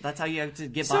how you have to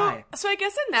get by. So I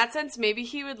guess in that sense, maybe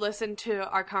he would listen to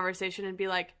our conversation and be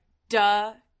like,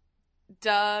 "Duh,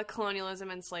 colonialism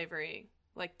and slavery,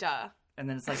 like duh." And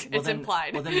then it's like, it's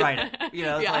implied. Well, then write it.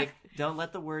 It's like, don't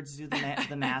let the words do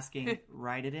the masking.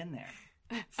 Write it in there.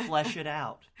 Flesh it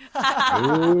out.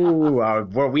 Ooh,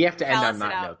 well, we have to end on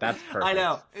that note. That's perfect. I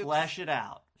know. Flesh it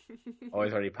out.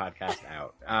 Always Already podcast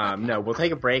out. No, we'll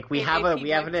take a break. We have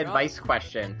an advice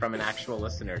question from an actual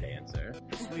listener to answer.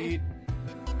 Sweet.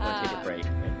 We'll take a break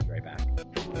and be right back.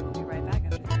 We'll be right back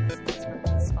after this from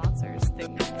the sponsors,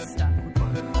 things, stuff.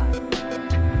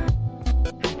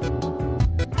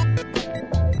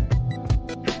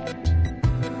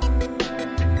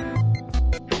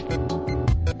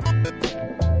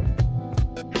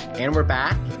 And we're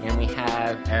back, and we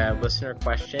have a listener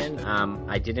question.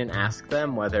 I didn't ask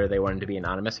them whether they wanted to be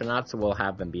anonymous or not, so we'll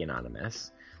have them be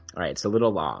anonymous. All right, it's a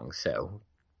little long, so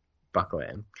buckle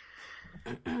in.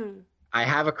 I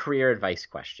have a career advice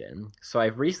question. So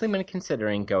I've recently been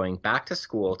considering going back to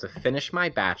school to finish my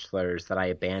bachelor's that I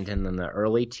abandoned in the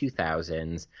early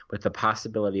 2000s with the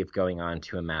possibility of going on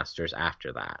to a master's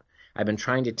after that. I've been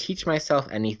trying to teach myself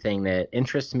anything that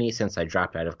interests me since I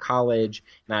dropped out of college,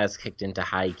 and that has kicked into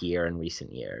high gear in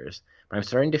recent years. But I'm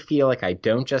starting to feel like I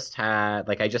just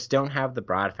don't have the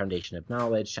broad foundation of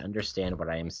knowledge to understand what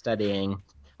I am studying.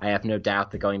 I have no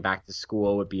doubt that going back to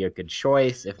school would be a good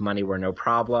choice if money were no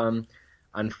problem.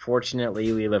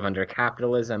 Unfortunately, we live under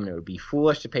capitalism, and it would be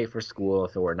foolish to pay for school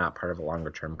if it were not part of a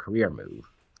longer-term career move.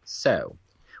 So,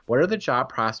 what are the job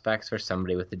prospects for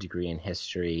somebody with a degree in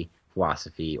history,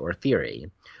 philosophy, or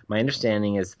theory? My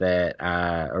understanding is that,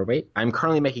 I'm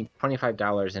currently making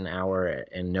 $25 an hour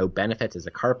and no benefits as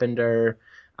a carpenter.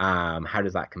 How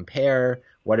does that compare?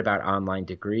 What about online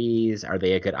degrees? Are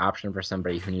they a good option for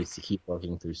somebody who needs to keep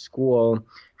working through school?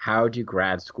 How do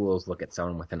grad schools look at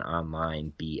someone with an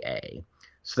online BA?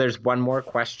 So there's one more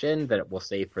question that we'll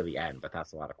save for the end, but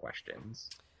that's a lot of questions.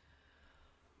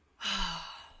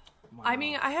 Wow. I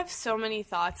mean, I have so many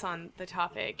thoughts on the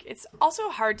topic. It's also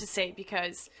hard to say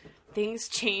because things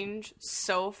change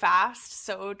so fast,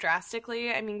 so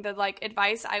drastically. I mean, the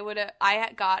advice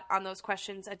I got on those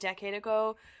questions a decade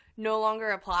ago no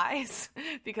longer applies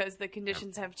because the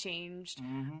conditions have changed.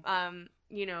 Mm-hmm.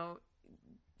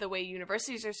 the way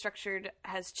universities are structured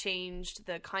has changed.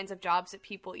 The kinds of jobs that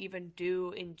people even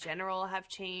do in general have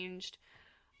changed.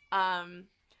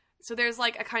 So there's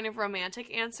like a kind of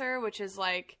romantic answer, which is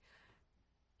like,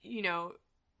 you know,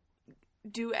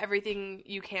 do everything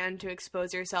you can to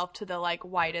expose yourself to the like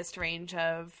widest range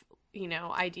of, you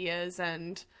know, ideas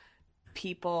and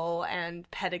people and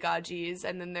pedagogies.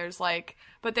 And then there's like,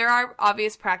 but there are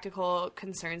obvious practical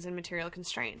concerns and material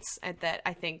constraints that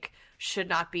I think should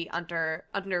not be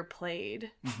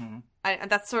underplayed.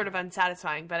 And that's sort of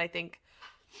unsatisfying, but I think,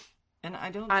 and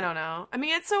I don't know. I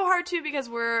mean, it's so hard too, because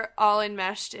we're all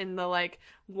enmeshed in the like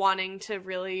wanting to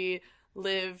really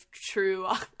live true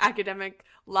academic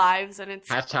lives, and it's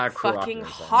fucking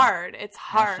hard. It's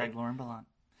hard. Hashtag Lauren Ballant.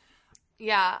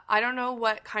 Yeah, I don't know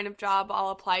what kind of job I'll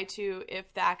apply to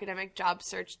if the academic job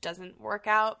search doesn't work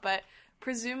out, but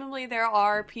presumably there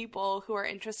are people who are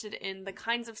interested in the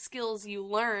kinds of skills you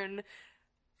learn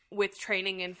with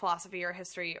training in philosophy or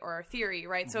history or theory,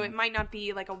 right? So it might not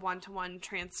be like a one-to-one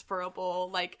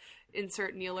transferable, like,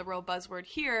 insert neoliberal buzzword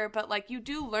here, but like you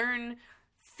do learn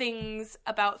things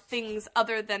about things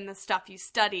other than the stuff you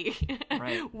study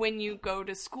when you go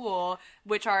to school,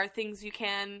 which are things you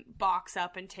can box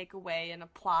up and take away and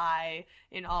apply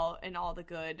in all the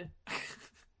good.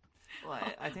 Well,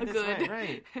 I think that's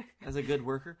right. As a good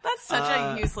worker. That's such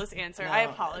a useless answer. No, I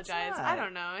apologize. it's not. I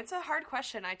don't know. It's a hard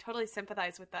question. I totally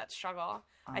sympathize with that struggle.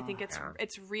 I think it's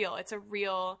real. It's a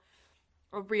real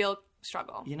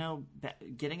struggle. You know,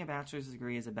 getting a bachelor's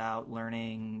degree is about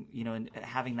learning, you know, and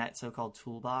having that so-called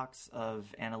toolbox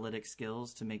of analytic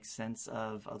skills to make sense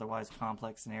of otherwise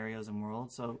complex scenarios and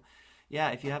worlds. So, yeah,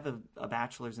 if you have a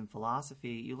bachelor's in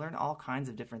philosophy, you learn all kinds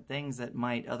of different things that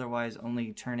might otherwise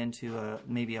only turn into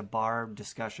maybe a bar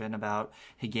discussion about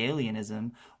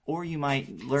Hegelianism, or you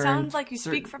might learn... Sounds like you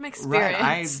speak from experience.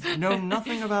 Right, I know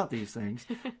nothing about these things.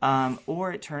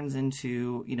 Or it turns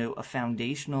into, you know, a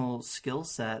foundational skill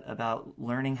set about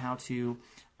learning how to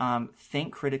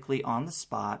think critically on the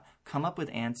spot, come up with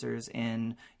answers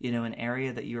in, you know, an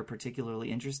area that you're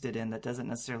particularly interested in that doesn't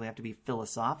necessarily have to be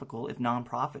philosophical. If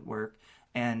nonprofit work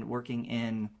and working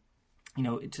in, you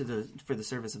know, for the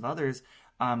service of others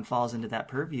falls into that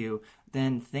purview,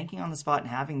 then thinking on the spot and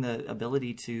having the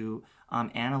ability to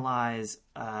analyze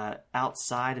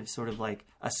outside of sort of like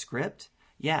a script,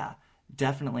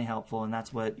 definitely helpful, and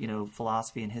that's what, you know,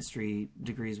 philosophy and history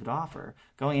degrees would offer.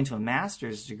 Going into a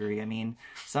master's degree, I mean,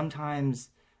 sometimes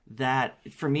that,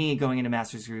 for me, going into a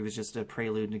master's degree was just a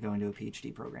prelude to going to a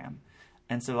PhD program.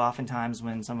 And so oftentimes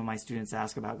when some of my students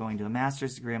ask about going to a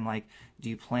master's degree, I'm like, do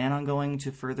you plan on going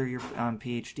to further your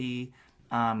PhD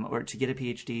or to get a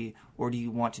PhD, or do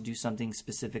you want to do something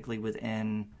specifically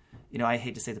within, you know, I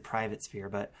hate to say the private sphere,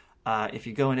 but if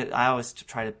you go into, I always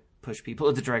try to push people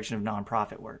in the direction of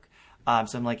nonprofit work.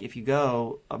 So I'm like, if you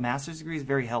go, a master's degree is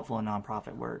very helpful in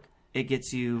nonprofit work. It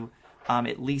gets you,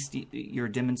 at least you're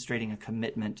demonstrating a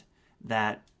commitment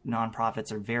that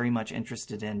nonprofits are very much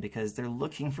interested in, because they're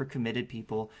looking for committed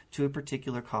people to a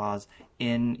particular cause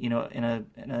in, you know, in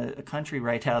a country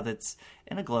right now that's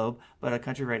in a globe, but a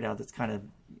country right now that's kind of,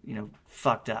 you know,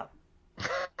 fucked up.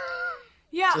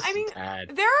 Yeah, Just I mean,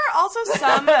 tad. there are also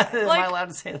some, like, Am I allowed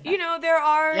to say that? you know, there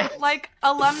are, like,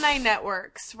 alumni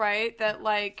networks, right? That,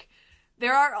 like,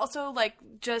 there are also, like,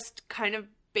 just kind of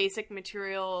basic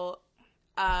material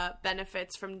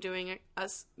benefits from doing a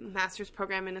master's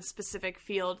program in a specific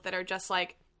field that are just,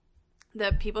 like,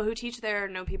 the people who teach there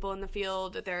know people in the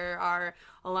field. There are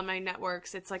alumni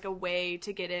networks. It's, like, a way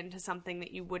to get into something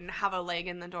that you wouldn't have a leg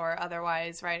in the door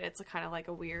otherwise, right? It's kind of, like,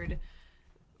 a weird...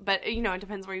 But, you know, it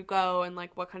depends where you go and,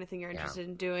 like, what kind of thing you're interested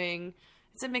in doing.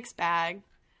 It's a mixed bag.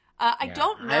 I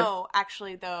don't know,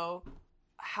 actually, though,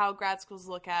 how grad schools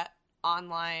look at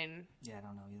online. Yeah, I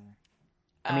don't know either.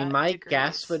 I mean, my degrees.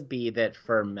 guess would be that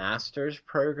for master's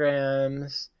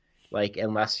programs, like,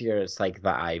 unless it's like the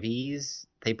Ivies,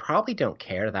 they probably don't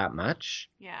care that much.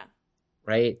 Yeah.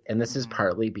 Right? And this is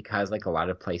partly because, like, a lot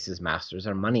of places, masters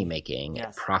are money-making,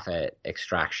 Yes. profit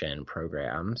extraction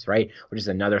programs, right? Which is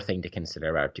another thing to consider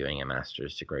about doing a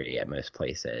master's degree at most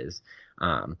places.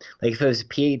 Like, if it was a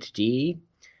PhD,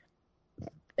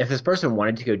 if this person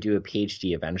wanted to go do a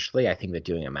PhD eventually, I think that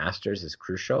doing a master's is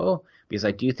crucial, because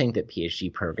I do think that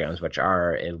PhD programs, which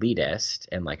are elitist,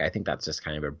 and, like, I think that's just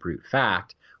kind of a brute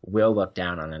fact, will look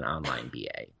down on an online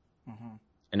BA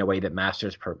in a way that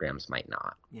master's programs might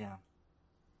not. Yeah.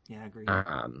 Yeah, I agree.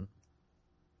 I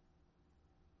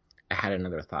had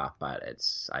another thought, but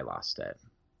I lost it.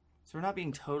 So we're not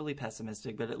being totally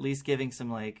pessimistic, but at least giving some,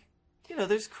 like, you know,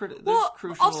 there's crucial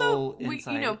also,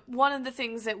 insight. you know, one of the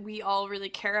things that we all really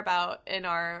care about in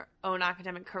our own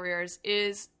academic careers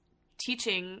is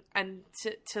teaching and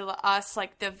to us,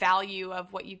 like, the value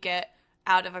of what you get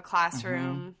out of a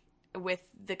classroom with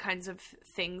the kinds of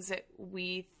things that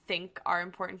we think are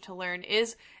important to learn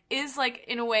is like,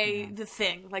 in a way, the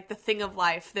thing of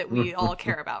life that we all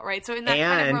care about, right? So in that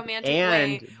kind of romantic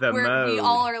way, where we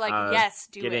all are like, yes,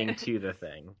 do getting it. to the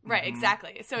thing. Right,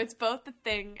 exactly. So it's both the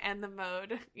thing and the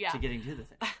mode. Yeah. To getting to the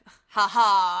thing.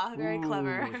 Haha, very Ooh,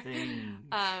 clever. thing.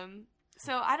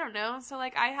 So I don't know. So,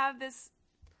 like, I have this,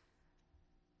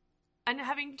 and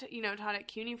having taught at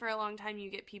CUNY for a long time, you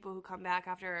get people who come back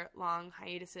after long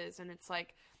hiatuses, and it's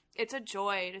like, it's a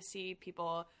joy to see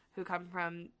people who come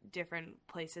from different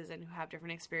places and who have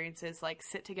different experiences, like,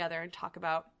 sit together and talk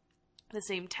about the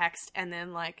same text, and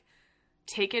then, like,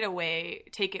 take it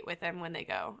with them when they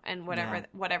go, and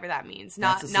whatever that means.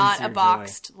 Not a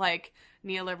boxed joy, like,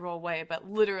 neoliberal way, but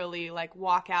literally, like,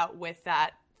 walk out with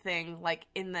that thing, like,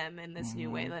 in them in this new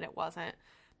way that it wasn't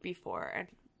before. And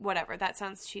whatever, that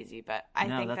sounds cheesy, but I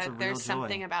think that there's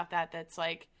something about that that's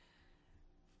like,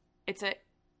 it's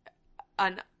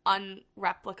an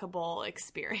unreplicable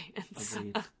experience.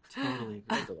 Agreed. Totally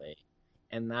Totally.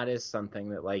 And that is something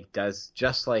that, like, does,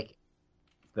 just like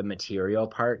the material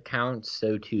part counts,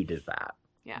 so too does that.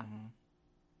 Yeah.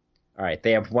 All right,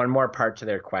 they have one more part to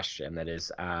their question that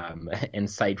is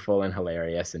insightful and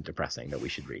hilarious and depressing that we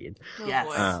should read.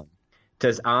 Yes.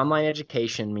 Does online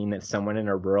education mean that someone in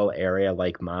a rural area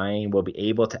like mine will be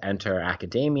able to enter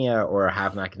academia or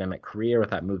have an academic career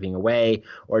without moving away,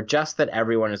 or just that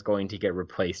everyone is going to get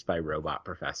replaced by robot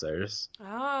professors?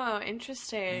 Oh,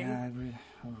 interesting.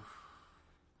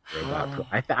 Yeah,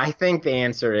 I think the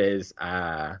answer is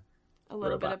a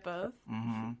little bit of both.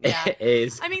 Yeah.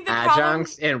 Is the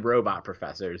adjuncts and robot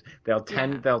professors. They'll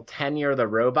tenure the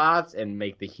robots and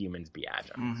make the humans be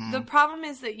adjuncts. The problem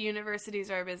is that universities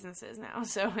are businesses now.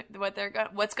 So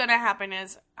what's going to happen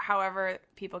is, however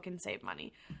people can save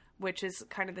money, which is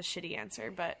kind of the shitty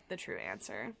answer, but the true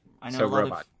answer. I know so a lot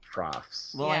robot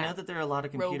profs. Well, I know that there are a lot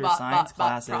of computer science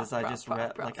classes. I just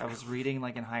read, like, I was reading,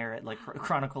 like, in higher ed, like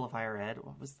Chronicle of Higher Ed.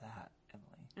 What was that, Emily?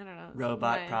 I don't know.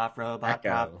 Robot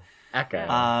prof.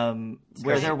 Echo.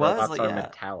 Where there was, robots like, are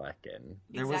metallic, and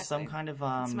there was some kind of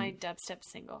it's my dubstep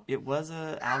single. It was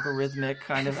a algorithmic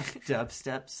kind of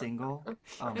dubstep single.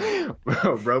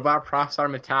 Robot profs are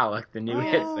metallic, the new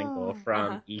hit single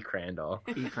from E. Crandall.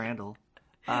 E. Crandall.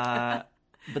 But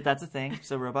that's a thing.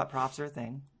 So robot profs are a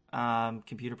thing.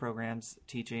 Computer programs,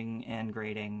 teaching and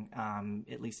grading,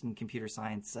 at least in computer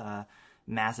science,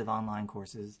 massive online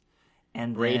courses.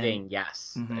 And grading,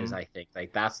 yes, is, I think,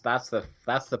 like, that's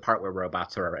the part where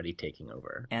robots are already taking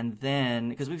over. And then,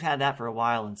 because we've had that for a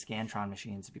while in Scantron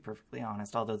machines, to be perfectly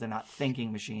honest, although they're not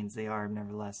thinking machines, they are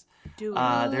nevertheless.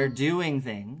 They're doing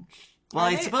things. Well,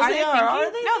 I suppose they are.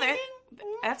 Are they? No,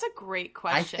 that's a great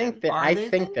question. I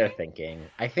think they're thinking.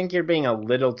 I think you're being a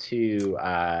little too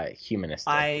humanistic.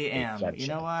 I am. You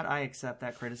know what? I accept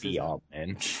that criticism. Be all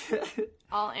men.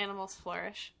 All animals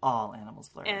flourish. All animals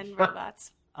flourish. And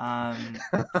robots.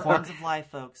 Forms of life,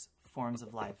 folks. Forms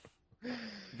of life.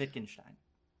 Wittgenstein.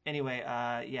 Anyway,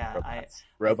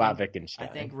 Robot Wittgenstein.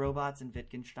 I think robots and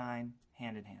Wittgenstein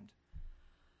hand in hand.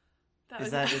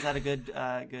 Is that a good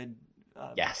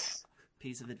yes,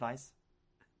 piece of advice?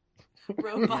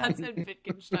 Robots and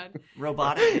Wittgenstein.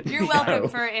 Robotic. You're welcome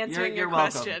for answering your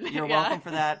question. You're welcome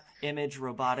for that image.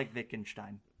 Robotic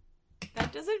Wittgenstein.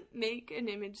 That doesn't make an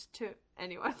image to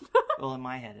anyone. Well, in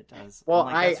my head it does. Well,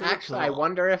 I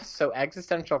wonder if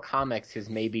Existential Comics has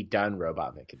maybe done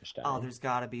Robot Wittgenstein. Oh, there's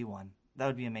got to be one. That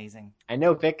would be amazing. I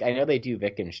know they do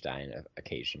Wittgenstein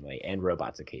occasionally and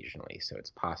robots occasionally, so it's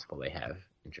possible they have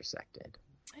intersected.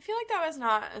 I feel like that was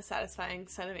not a satisfying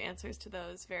set of answers to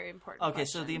those very important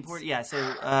questions. So the important,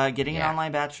 so getting an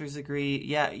online bachelor's degree,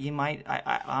 you might,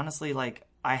 I honestly, like,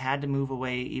 I had to move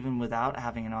away even without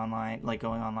having an online, like,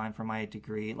 going online for my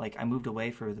degree. Like, I moved away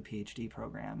for the PhD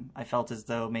program. I felt as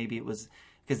though maybe it was,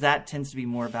 because that tends to be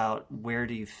more about where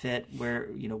do you fit, where,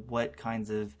 what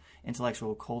kinds of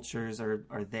intellectual cultures are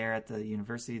there at the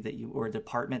university or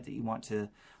department that you want to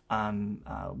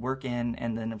work in,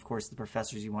 and then, of course, the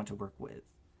professors you want to work with.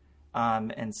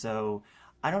 And so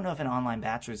I don't know if an online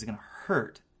bachelor's is going to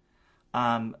hurt,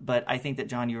 but I think that,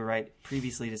 John, you were right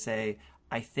previously to say,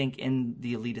 I think in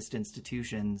the elitist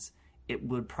institutions, it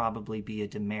would probably be a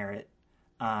demerit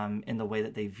in the way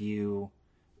that they view,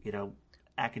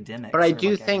 academics. But I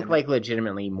do think, like,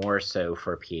 legitimately more so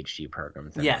for PhD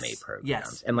programs than MA programs.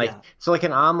 Yes. And, like, so, like,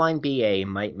 an online BA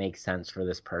might make sense for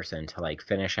this person to, like,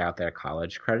 finish out their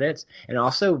college credits. And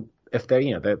also, if they're,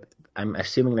 I'm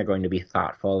assuming they're going to be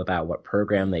thoughtful about what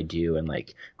program they do and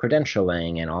like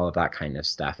credentialing and all of that kind of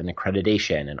stuff and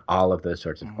accreditation and all of those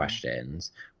sorts of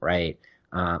questions, right?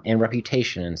 And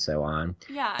reputation and so on.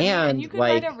 Yeah, and you could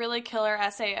like, write a really killer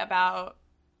essay about,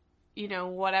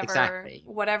 whatever Exactly.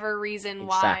 whatever reason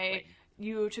why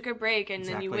you took a break and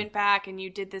then you went back and you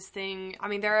did this thing. I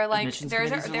mean, there are like Admissions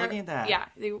committees are looking at that. Yeah,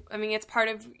 it's part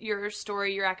of your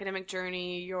story, your academic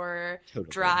journey, your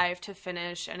drive to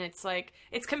finish, and it's like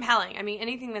it's compelling. I mean,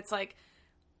 anything that's like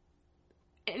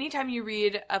anytime you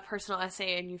read a personal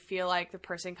essay and you feel like the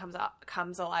person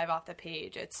comes alive off the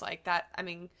page, it's like that. I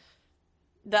mean,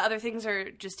 the other things are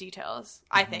just details,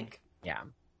 I think. Yeah.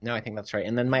 No, I think that's right.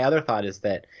 And then my other thought is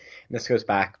that, and this goes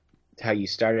back to how you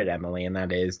started, Emily, and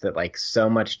that is that like so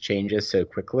much changes so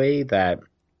quickly that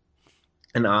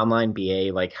an online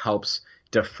BA like helps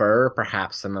defer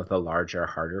perhaps some of the larger,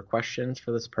 harder questions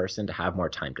for this person to have more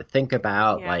time to think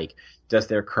about. Yeah. Like, does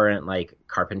their current like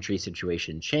carpentry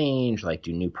situation change? Like,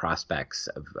 do new prospects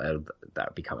of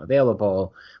that become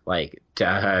available? Like,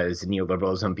 does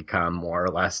neoliberalism become more or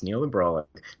less neoliberal?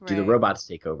 Do the robots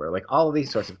take over? Like, all of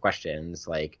these sorts of questions,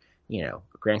 like,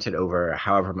 granted over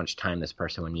however much time this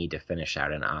person would need to finish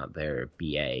out their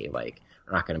BA, like,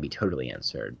 are not going to be totally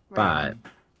answered. Right. But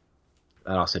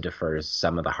that also defers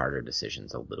some of the harder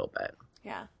decisions a little bit.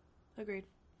 Yeah, agreed.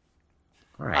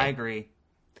 All right. I agree.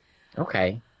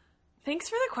 Okay. Thanks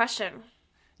for the question.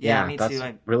 Yeah, me that's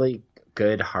too. really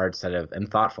good, hard and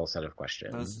thoughtful set of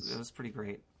questions. It was pretty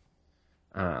great.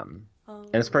 And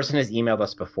this person has emailed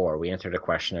us before. We answered a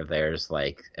question of theirs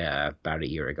like about a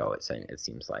year ago. It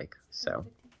seems like so.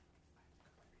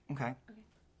 Okay.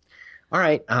 All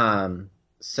right.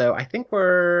 So I think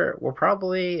we're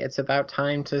probably it's about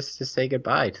time to say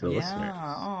goodbye to the listeners.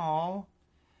 Oh,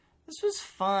 this was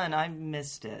fun. I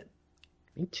missed it.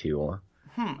 Me too.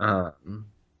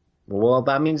 Well,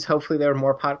 that means hopefully there are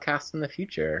more podcasts in the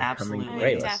future. Absolutely. Coming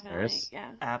great Definitely, listeners.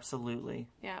 yeah. Absolutely.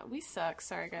 Yeah, we suck.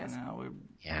 Sorry, guys.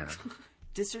 Yeah.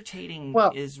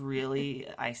 Dissertating is really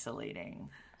isolating.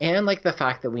 And like the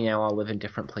fact that we now all live in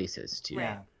different places too.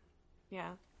 Yeah.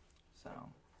 Yeah. So.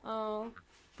 Oh.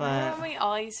 But we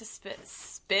all used to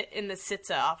spit in the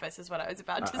Sitza office is what I was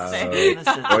about to say.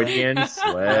 Freudian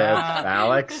slip,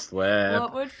 phallic slip.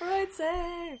 What would Freud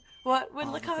say? What would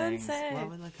Lacan say?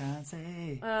 What would Lacan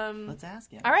say? Let's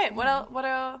ask him. All right. What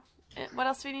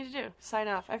else do we need to do? Sign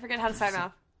off. I forget how to sign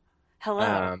off.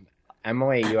 Hello.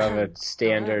 Emily, you have a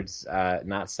standard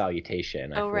not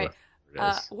salutation. Oh, right.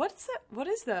 What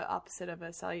is the opposite of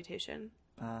a salutation?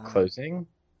 Closing.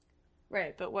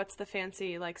 Right, but what's the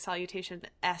fancy like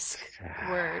salutation-esque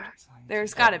word?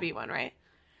 There's got to be one, right?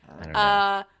 I don't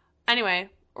know. Anyway,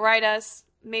 write us.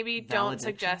 Maybe don't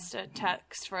suggest a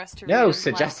text for us to read. No,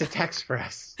 suggest a text for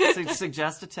us.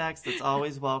 Suggest a text. That's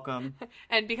always welcome.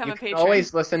 And become a patron.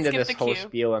 Always listen to this whole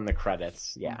spiel in the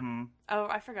credits. Yeah. Mm-hmm. Oh,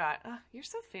 I forgot. Oh, you're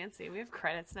so fancy. We have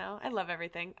credits now. I love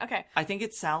everything. Okay. I think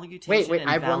it's salutation and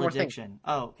I have one more valediction.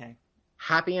 Oh, okay.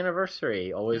 Happy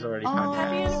anniversary. Always already podcast.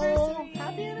 Happy anniversary.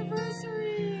 Happy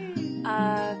anniversary.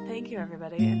 Thank you,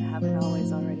 everybody, and have an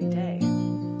always already day.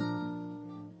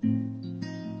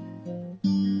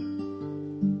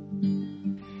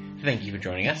 Thank you for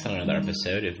joining us on another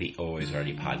episode of the Always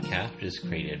Already podcast, which is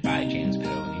created by James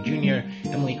Pedolini Jr.,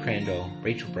 Emily Crandall,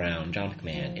 Rachel Brown, John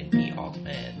McMahon, and me,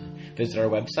 Altman. Visit our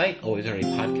website,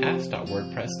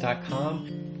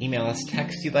 alwaysalreadypodcast.wordpress.com. Email us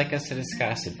texts you'd like us to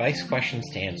discuss, advice, questions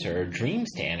to answer, or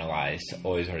dreams to analyze to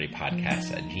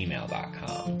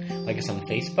alwaysalreadypodcast@gmail.com. Like us on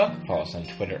Facebook, follow us on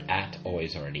Twitter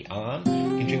 @alwaysalreadyon.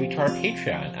 Contribute to our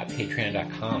Patreon at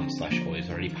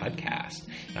patreon.com/alwaysalreadypodcast.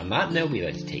 And on that note, we'd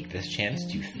like to take this chance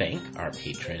to thank our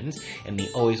patrons. In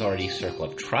the Always Already Circle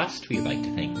of Trust, we'd like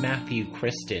to thank Matthew,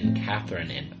 Kristen,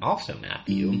 Catherine, and also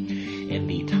Matthew. In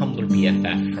the Tumblr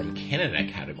BFF from Canada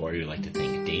category, we'd like to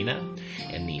thank Dana.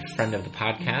 In the Friend of the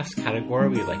Podcast category,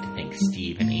 we'd like to thank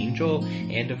Steve and Angel.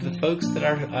 And of the folks that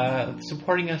are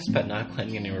supporting us but not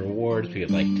claiming any rewards, we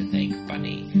would like to thank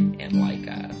Bunny and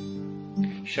Leica.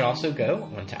 You should also go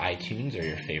onto iTunes or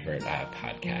your favorite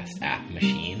podcast app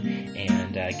machine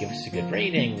and give us a good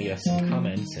rating, leave us some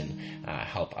comments, and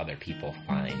help other people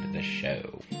find the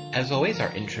show. As always,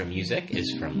 our intro music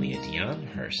is from Leah Dion,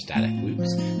 her Static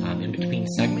Loops. In between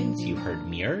segments, you heard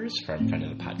Mirrors from friend of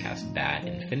the podcast, Bad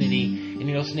Infinity, and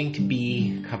you're listening to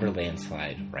B cover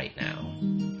Landslide right now.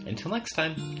 Until next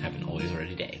time, have an always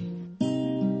ready day.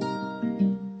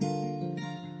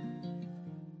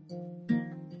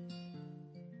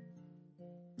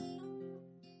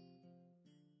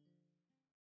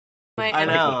 I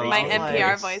know. My NPR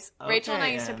Nice. voice. Rachel and I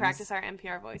Okay, used to Ems. practice our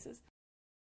NPR voices.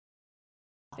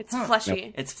 It's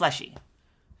fleshy. It's fleshy.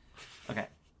 Okay.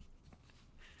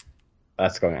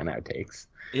 That's going on outtakes.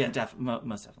 Yeah,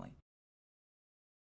 most definitely.